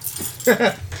something.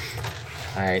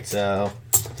 Alright, so.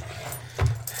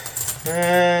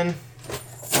 And.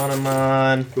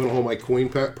 Otomon. You want to hold my coin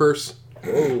purse?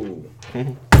 Whoa.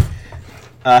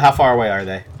 How far away are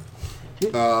they?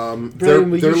 They're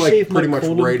will you like shave my pretty much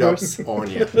colon right purse? up on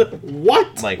you.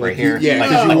 What? Like right here? Yeah, like,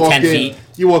 'cause like you walked 10 in. feet?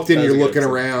 You walked in, That you're was a looking good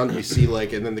around, you see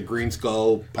and then the green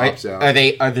skull Are, pops out.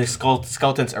 are the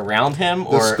skeletons around him The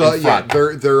or skull, in yeah,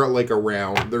 front? they're like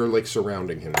around. They're like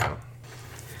surrounding him now.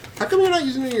 How come you're not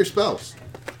using any of your spells?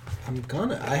 I'm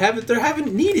gonna. I haven't. There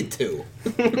haven't needed to.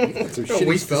 Some Don't shitty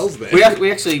waste spells there. We haven't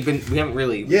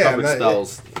really Yeah, covered not-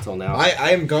 spells until now.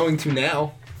 I am going to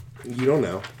now. You don't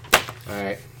know. All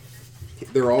right.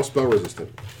 They're all spell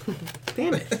resistant.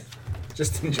 Damn it.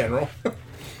 Just in general. All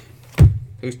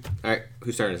right.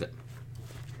 Whose turn is it?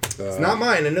 It's not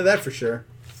mine. I know that for sure.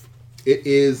 It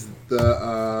is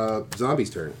the zombies'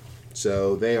 turn.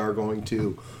 So they are going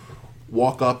to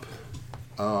walk up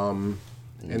and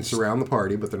surround the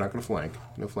party, but they're not going to flank.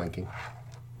 No flanking.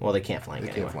 Well, they can't flank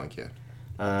They anyway. can't flank yet.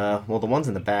 Well, the ones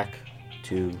in the back,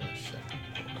 2,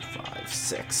 5,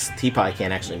 6. Teapot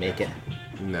can't actually make it.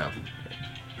 No.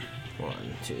 1,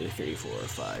 2, 3, 4,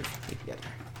 5. Get together.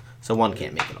 So one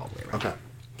can't make it all the way around. Okay.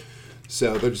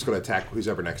 So they're just going to attack who's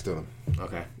ever next to them.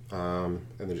 Okay. And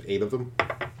there's 8 of them.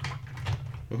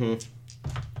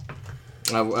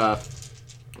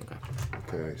 Okay.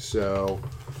 Okay, so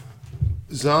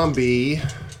zombie.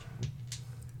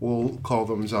 We'll call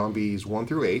them zombies 1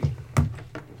 through 8,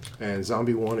 and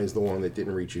zombie 1 is the one that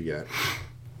didn't reach you yet.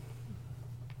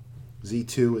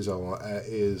 Z2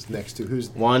 is next to who's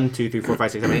 1, 2, 3, 4,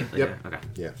 5, 6, 7, 8. Yep. Okay.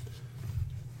 yeah.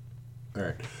 All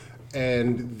right,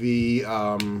 and the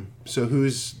so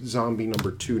who's zombie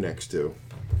number 2 next to?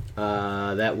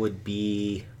 That would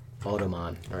be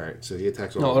Automon. All right, so he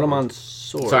attacks. No, Automon's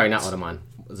sword. Sorry, not Automon.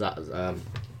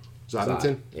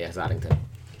 Zoddington. Yeah, Zoddington.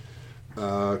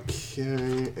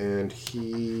 Okay, and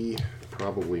he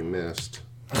probably missed.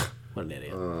 What an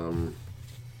idiot.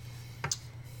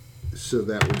 So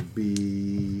that would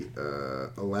be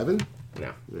 11.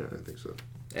 No. Yeah, I think so.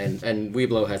 And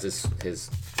Weeblo has his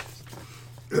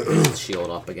shield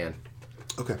up again.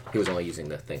 Okay. He was only using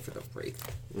the thing for the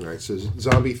wraith. All right. So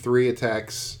zombie 3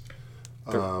 attacks.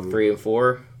 3 and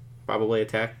 4 probably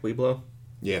attack Weeblo.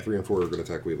 Yeah, 3 and 4 are going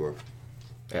to attack Weeblo.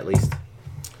 At least.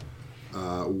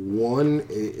 1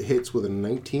 it hits with a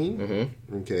 19.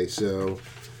 Mm-hmm. Okay, so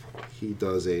he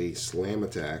does a slam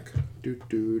attack.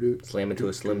 Slam into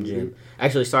a Slim Jim.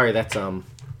 Actually, sorry, that's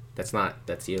not.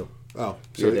 That's you. Oh,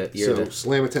 You're so the-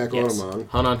 slam attack Yes. Automon.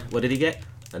 Hold on. What did he get?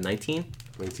 A 19?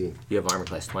 19. You have armor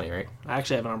class 20, right? I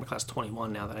actually have an armor class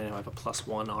 21 now that I know I have a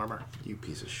 +1 armor. You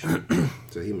piece of shit.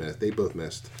 So he missed. They both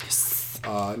missed.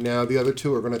 Now the other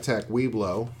 2 are going to attack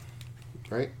Weeblo,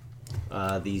 right?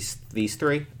 These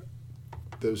 3,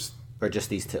 Those or just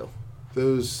these 2,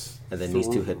 and and then these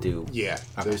 2 hit do. Yeah,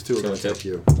 Okay. those 2 are 2 going and to 2. attack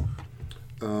you.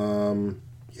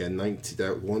 Yeah, 19.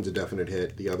 That one's a definite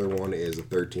hit. The other one is a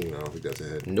 13. I don't think that's a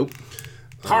hit. Nope.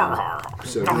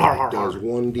 So he does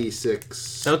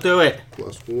 1d6 Don't do it.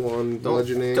 plus 1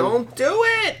 bludgeoning. Don't do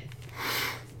it.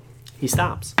 He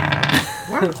stops.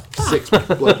 6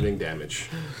 bludgeoning damage.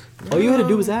 All you had to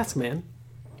do was ask, man.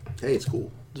 Hey, it's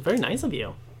cool. It's very nice of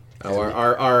you. Oh,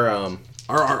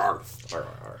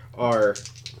 our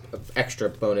extra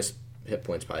bonus hit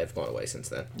points probably have gone away since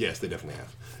then. Yes, they definitely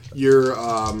have. You're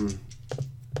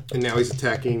and now he's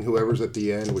attacking whoever's at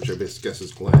the end, which I guess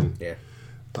is Glenn. Yeah.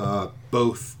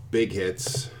 Both big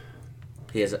hits.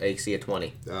 He has an AC of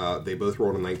 20. They both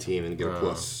rolled a 19 and get a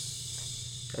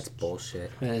plus. That's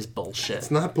bullshit. That is bullshit.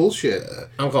 It's not bullshit.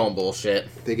 I'm calling bullshit.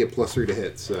 They get +3 to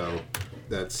hit, so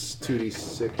that's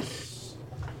 2d6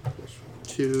 plus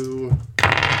 2.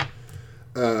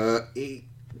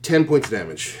 10 points of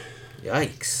damage.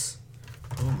 Yikes.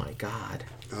 Oh my god.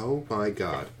 Oh my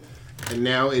god. And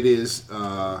now it is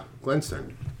Glenn's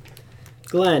turn.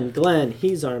 Glenn,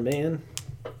 he's our man.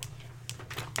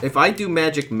 If I do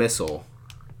magic missile,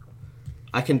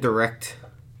 I can direct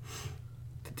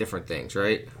to different things,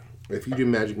 right? If you do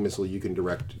magic missile, you can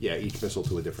direct each missile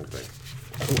to a different thing.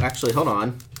 Oh, actually, hold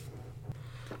on.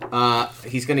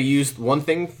 He's gonna use one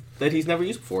thing that he's never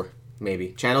used before. Maybe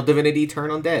channel divinity, turn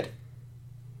undead.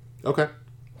 Okay.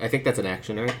 I think that's an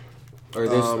action, right? Or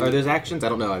are those actions? I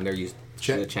don't know. I've never used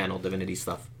the channel divinity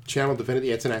stuff. Channel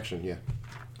divinity, it's an action, yeah.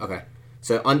 Okay.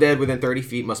 So undead within 30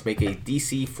 feet must make a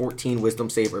DC 14 Wisdom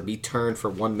save or be turned for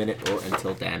 1 minute or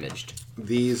until damaged.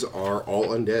 These are all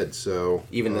undead, so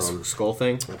Even this skull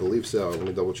thing. I believe so. Let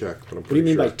me double check, but I'm What do you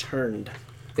pretty mean sure. by turned?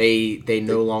 They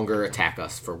no longer attack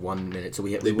us for 1 minute. So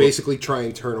we They basically try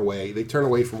and turn away. They turn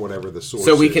away from whatever the source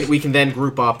is. we can then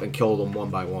group up and kill them one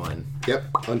by one.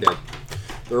 Yep, undead.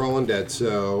 They're all undead,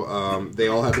 so they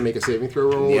all have to make a saving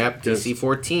throw roll. Yep, DC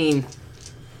 14.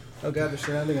 Oh god, they're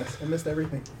surrounding us. I missed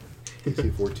everything.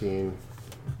 DC 14.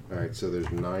 All right, so there's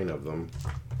 9 of them.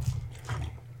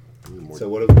 So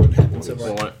what happens if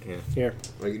I... Yeah. Here.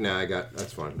 Nah,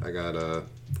 that's fine. I got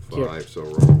 5, Here. so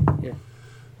roll. Here.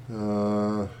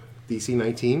 DC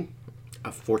 19.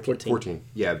 14. 14.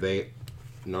 Yeah,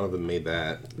 none of them made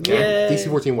that. Yay. DC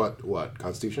 14. What?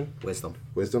 Constitution? Wisdom.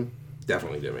 Wisdom?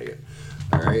 Definitely didn't make it.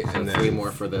 All right, So and then 3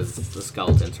 more for the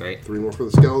skeletons, right? 3 more for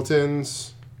the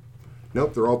skeletons.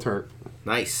 Nope, they're all turnt.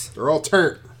 Nice. They're all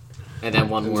turnt. And then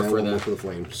one And more then for one the. more for the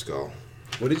flame skull.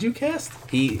 What did you cast?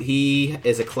 He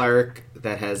is a cleric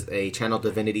that has a channel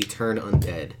divinity turn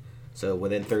undead. So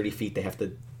within 30 feet they have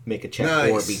to make a check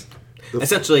or be Nice.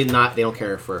 essentially not. They don't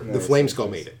care for. The flame skull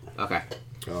made it, Okay.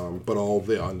 but all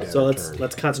the undead. So are let's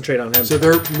turned. concentrate on him. So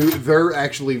they're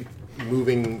actually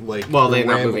moving like Well, they're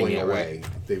not rambling moving yet, away.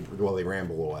 They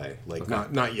ramble away. Like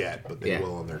not yet, but they Yeah.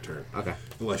 will on their turn. Okay.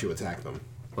 Unless you attack them.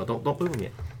 Well, don't move them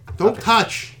yet. Don't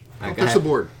touch. All right, Don't go touch the ahead.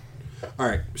 board. All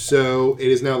right. So it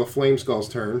is now the flame skull's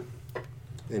turn,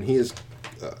 and he's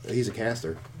a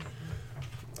caster.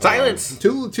 Silence.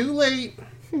 Too late.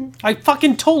 I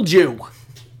fucking told you.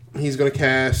 He's gonna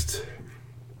cast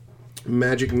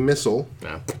magic missile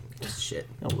No. Shit.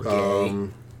 Okay.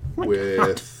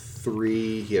 with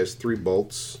 3. He has 3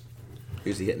 bolts.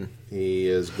 Who's he hitting? He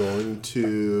is going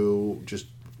to just.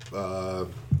 Let's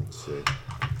see.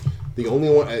 The only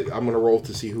one I'm going to roll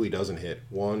to see who he doesn't hit.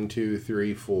 1, 2,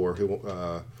 3, 4. Who?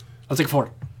 I'll take 4.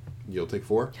 You'll take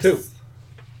 4. 2.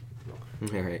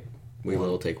 All right. We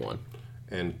will take 1.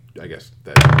 And I guess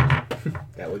that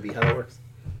That would be how that works.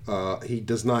 he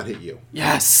does not hit you.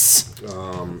 Yes.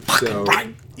 So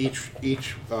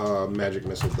each magic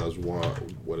missile does one.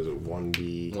 What is it?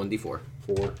 1d4. 1d4.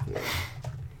 4. Yeah.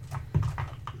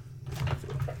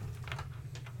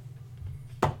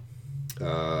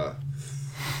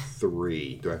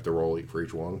 3. Do I have to roll for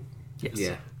each one? Yes.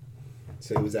 Yeah.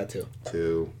 So who was that 2?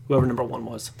 2, Whoever number 1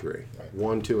 was. 3.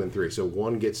 1, 2, and 3. So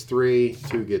 1 gets 3.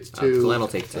 2 gets 2. Glenn will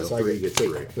take 2. So I 3 get- gets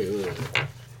 3. Wait.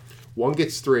 1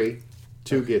 gets 3.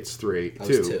 2 gets 3. I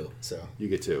 2. was 2, so You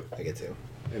get 2. I get 2.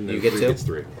 And then You get 3 2? gets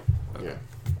 3. Yeah.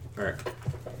 All right.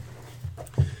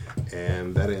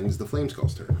 And that ends the Flame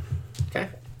Skull's turn. Okay.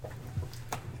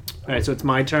 All right, so it's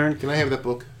my turn. Can I have that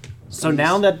book? So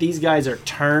now that these guys are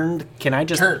turned, can I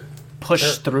just Turn.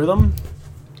 push through them?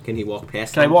 Can he walk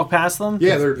past Can I them? walk past them?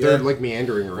 Yeah, they're like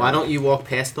meandering around. Why don't you walk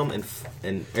past them and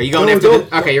are you going No, after don't.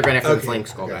 the... Okay, you're going after the Okay. flame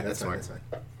skull Okay, guy. That's fine, smart.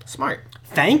 fine. Smart.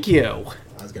 Thank you.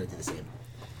 I was gonna do the same.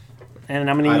 And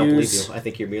I'm I going don't to believe use... you. I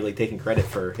think you're merely taking credit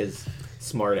for his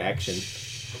smart action.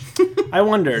 I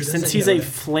wonder, doesn't since he's know a that.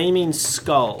 flaming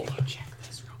skull,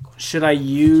 should I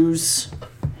use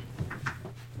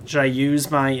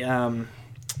my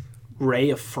ray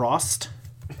of frost?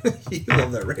 You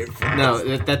love that right?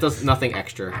 No, that does nothing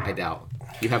extra, I doubt.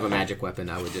 You have a magic weapon,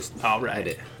 I would just All right. hit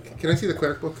it. Can I see the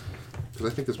cleric book? Because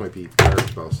I think this might be cleric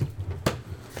spells.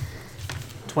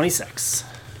 26.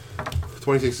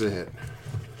 26 is a hit.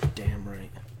 Damn right.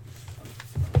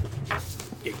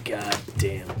 You're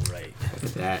goddamn right. Look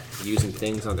at that. Using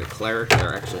things on the cleric that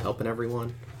are actually helping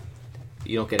everyone.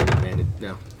 You don't get an advantage.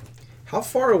 No. How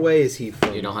far away is he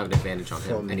from? You don't have an advantage on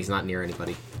him, From- and he's not near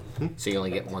anybody. So you only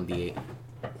get 1d8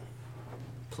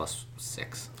 plus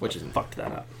 6, which isn't Fucked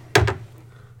that up.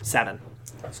 7.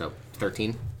 so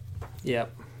 13.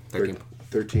 Yep. 13.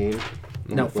 13.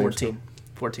 No, Flame 14.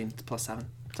 14 plus 7.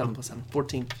 7 plus 7.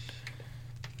 14.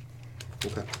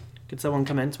 skull. Okay. Could someone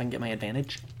come in so I can get my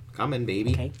advantage? Come in,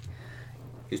 baby. Okay.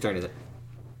 Whose turn is it?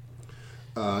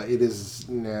 It is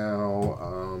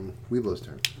now Weeblo's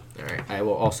turn. All right. I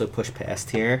will also push past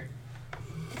here,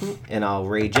 and I'll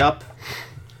rage up.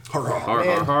 Hurrah. Har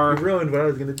Man, har har. you ruined what I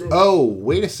was gonna do. Oh,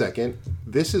 wait a second.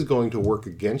 This is going to work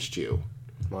against you.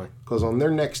 Why? Because on their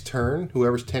next turn,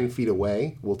 whoever's 10 feet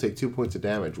away will take 2 points of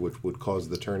damage, which would cause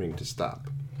the turning to stop.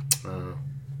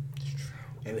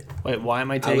 And Wait, why am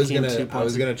I I taking was 2 gonna, points? I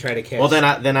was gonna try to catch. Well,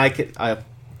 then I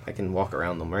can walk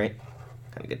around them, right?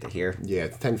 Kind of get to here. Yeah,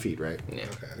 it's 10 feet, right? Yeah.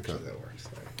 Okay, actually that works.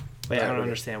 All right. Wait, I don't Alright.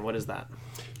 understand. What is that?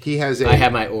 He has a. I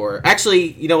have my aura.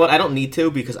 Actually, you know what? I don't need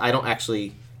to because I don't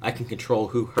actually. I can control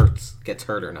who gets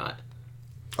hurt or not.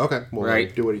 Okay, well,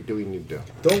 Right. do what you need to do.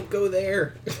 Don't go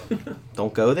there.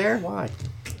 Don't go there. Why?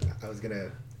 I was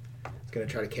gonna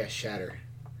try to cast Shatter.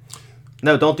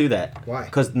 No, don't do that. Why?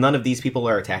 Because none of these people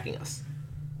are attacking us.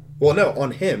 Well, no, on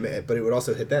him, but it would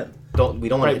also hit them. We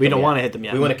don't want Right, to. we don't want to hit them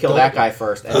yet. We want to kill Don't- that guy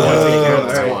first, and then take care of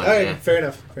this all right, one. all right, Yeah. fair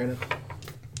enough. Fair enough.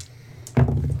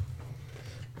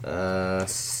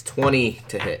 20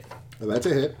 to hit. Oh, that's a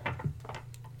hit.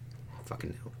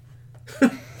 Fucking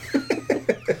no.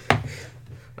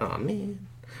 Oh man.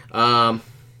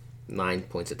 9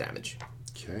 points of damage.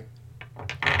 Okay.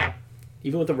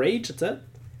 Even with the rage, that's it?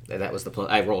 And that was the.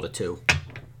 I rolled a 2.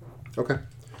 Okay.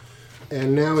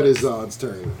 And now it is Zod's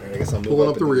turn. All right, I guess I'll move Pulling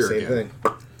up up the and do rear same again.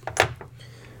 thing.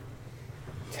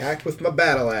 Attack with my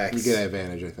battle axe. You get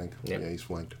advantage, I think. Yep. Yeah, he's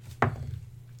flanked.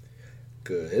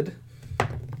 Good.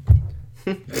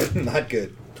 Not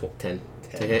good. 10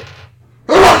 to hit.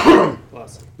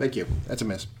 Plus. Thank you. That's a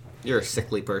miss. You're a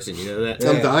sickly person. You know that. Yeah.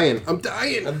 I'm dying. I'm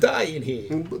dying. I'm dying here.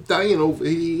 I'm dying over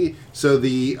here. So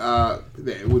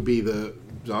it would be the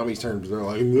zombies' turn. Because they're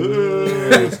like,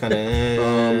 It's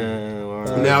kinda,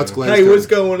 now it's Glenn's Hey, turn. what's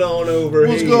going on over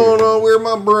What's here? going on? Where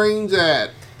my brains at?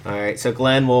 All right, so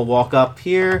Glenn will walk up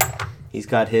here. He's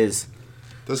got his.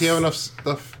 Does he have enough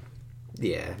stuff?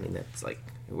 Yeah, I mean that's like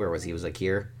where was he? He was like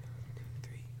here.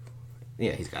 3, 4.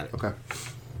 Yeah, he's got it. Okay.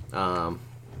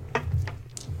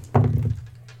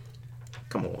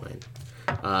 Come on.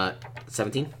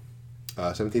 17.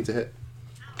 17's a hit.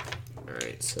 All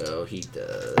right, so he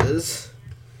does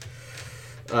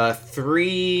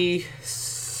 3,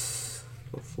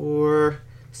 4,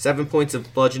 7 points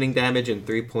of bludgeoning damage and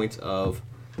 3 points of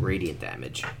radiant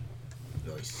damage.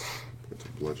 Nice. Points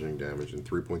of bludgeoning damage and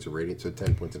 3 points of radiant, so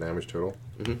 10 points of damage total.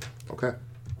 Okay.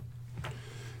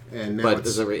 And now But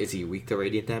it's... is he weak to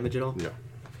radiant damage at all? No.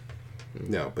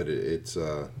 No, but it's,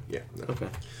 yeah, no. Okay.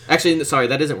 Actually, sorry,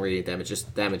 that isn't radiant damage,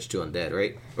 just damage to undead,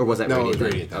 right? Or was that No, radiant, it's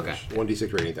radiant damage. Okay.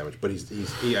 1d6 radiant damage. But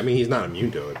he's not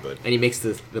immune to it, but And he makes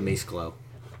the mace glow.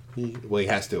 he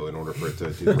has to in order for it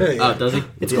to do that. Oh, does he?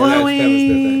 It's Yeah, that was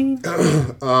glowing. the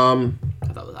thing. I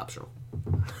thought it was optional.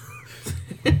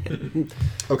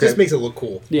 Okay, Just makes it look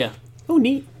cool. Yeah. Oh,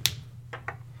 neat.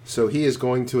 so he is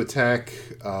going to attack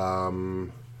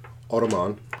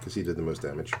Automon, because he did the most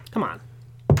damage. Come on.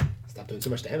 Stop doing so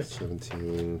much damage.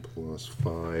 17 plus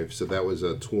 5, so that was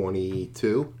a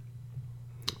 22.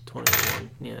 21.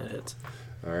 Yeah, it hits.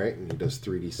 Alright, and he does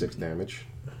 3d6 damage.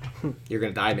 You're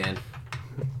gonna die, man.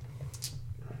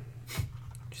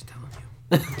 Just telling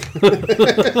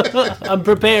you. I'm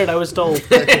prepared, I was told.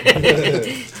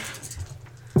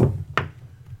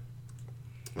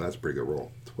 Well, that's a pretty good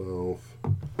roll. 12,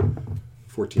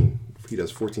 14. He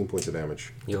does 14 points of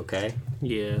damage. You okay?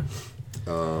 Yeah.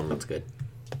 That's good.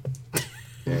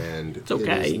 And It's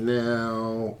okay. it is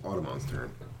now Automon's turn.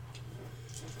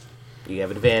 You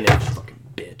have advantage. Fucking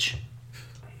bitch.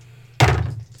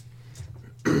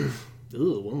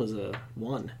 Ooh, one was a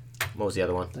 1. What was the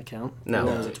other one? That count? No.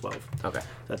 That was a 12. Okay.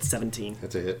 That's 17.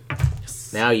 That's a hit.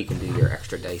 Now you can do your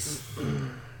extra dice.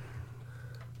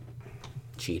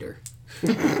 Cheater.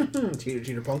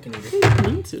 Cheater, pumpkin eater.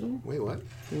 Me too. Wait, what?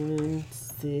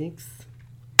 6,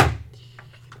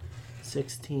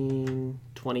 16,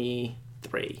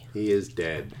 23. He is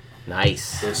dead.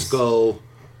 Nice. The skull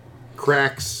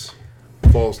cracks,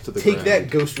 falls to the Take ground. that,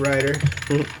 Ghost Rider.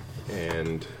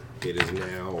 And it is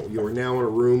now... You are now in a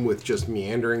room with just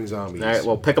meandering zombies. All right,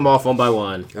 well, pick them off one by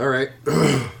one. All right.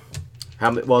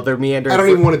 Well, they're meandering. I don't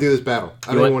even want to do this battle.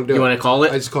 I don't even want to do it. You want to call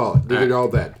it? I just call it. They're all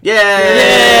dead.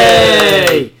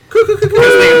 Yay!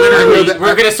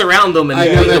 We're gonna surround them and I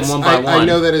know beat them that's. one by one. I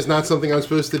know that is not something I'm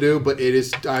supposed to do, but it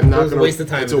is. I'm not It was a going to waste of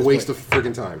time It's at a this waste point. of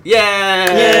freaking time. Yay!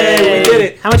 Yay, we did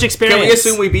it. How much experience? Can we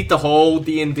assume we beat the whole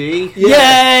D&D? Yay! We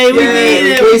Yay, beat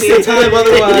it! we wasted time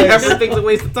otherwise. Everything's a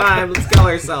waste of time. Let's kill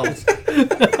ourselves.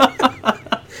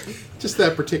 Just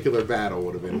that particular battle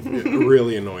would have been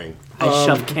really annoying. I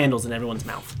shoved candles in everyone's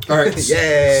mouth. All right.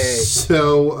 Yay.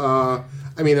 So,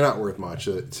 I mean, they're not worth much.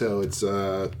 So it's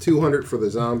 200 for the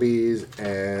zombies,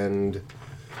 and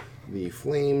the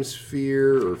flame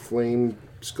sphere or flame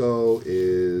skull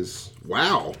is...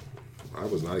 Wow. I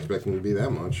was not expecting it to be that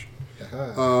much.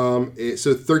 So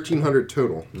 1,300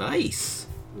 total. Nice.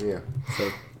 Yeah.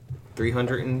 So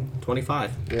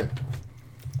 325. Yeah.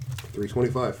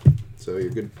 325. So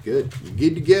you're good. Good. You're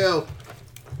good to go.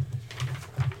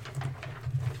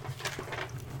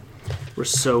 We're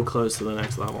so close to the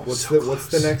next level. What's So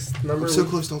the next number? So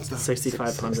close, don't stop.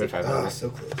 6,500. Ah, so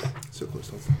close. So close,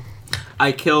 don't stop.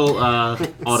 I kill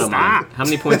Automon. Stop. How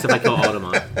many points have I killed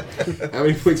Automon? How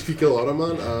many points have you killed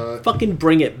Automon? Fucking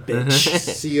bring it, bitch.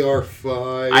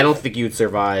 CR5. I don't think you'd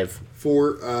survive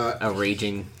 4. a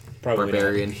raging Probably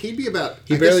barbarian. He'd be about.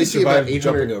 He I guess barely he'd be about survived 800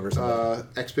 jumping over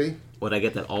something. XP. Would I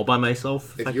get that all by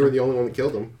myself? If you were the only one that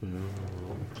killed him.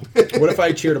 What if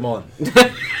I cheered him on?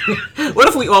 What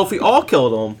if we all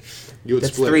killed him? You would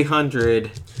That's split. 300.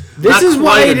 This Not is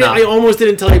why quite enough. I almost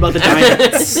didn't tell you about the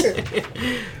giants.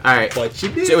 All right. But you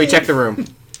did. So we check the room.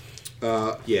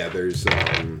 Yeah, there's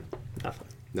Nothing.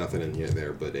 nothing in here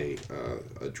there but a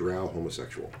drow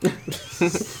homosexual.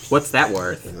 What's that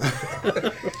worth?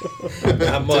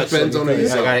 Not much. Depends on who you I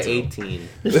sell got it an to. 18.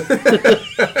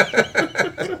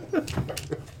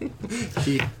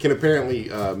 He can apparently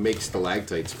make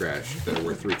stalactites crash that are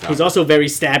worth 3 copies. He's also very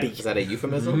stabby. Is that a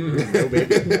euphemism? No,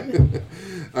 baby.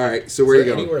 All right, so where are you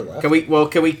going? Anywhere left?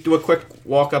 Can we do a quick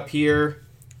walk up here?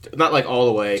 Not like all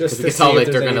the way, because Just we to can tell see if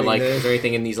that they're there's gonna anything like. there. Is there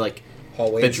anything in these like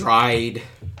Hallways. the dried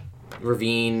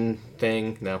ravine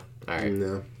thing? No. All right.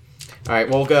 No. All right.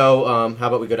 We'll go. How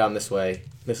about we go down this way?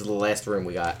 This is the last room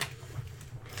we got.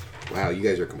 Wow, you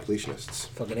guys are completionists.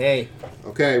 Fucking A.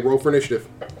 Okay, roll for initiative.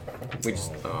 We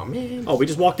just. Oh man. Oh, we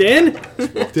just walked in?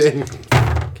 Walked in.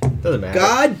 Doesn't matter.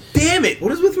 God damn it!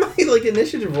 What is with my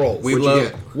initiative rolls? We What'd you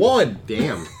get? 1.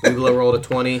 Damn. We rolled a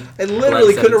 20. I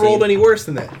literally couldn't have 17. rolled any worse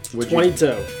than that. What'd you-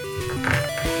 22.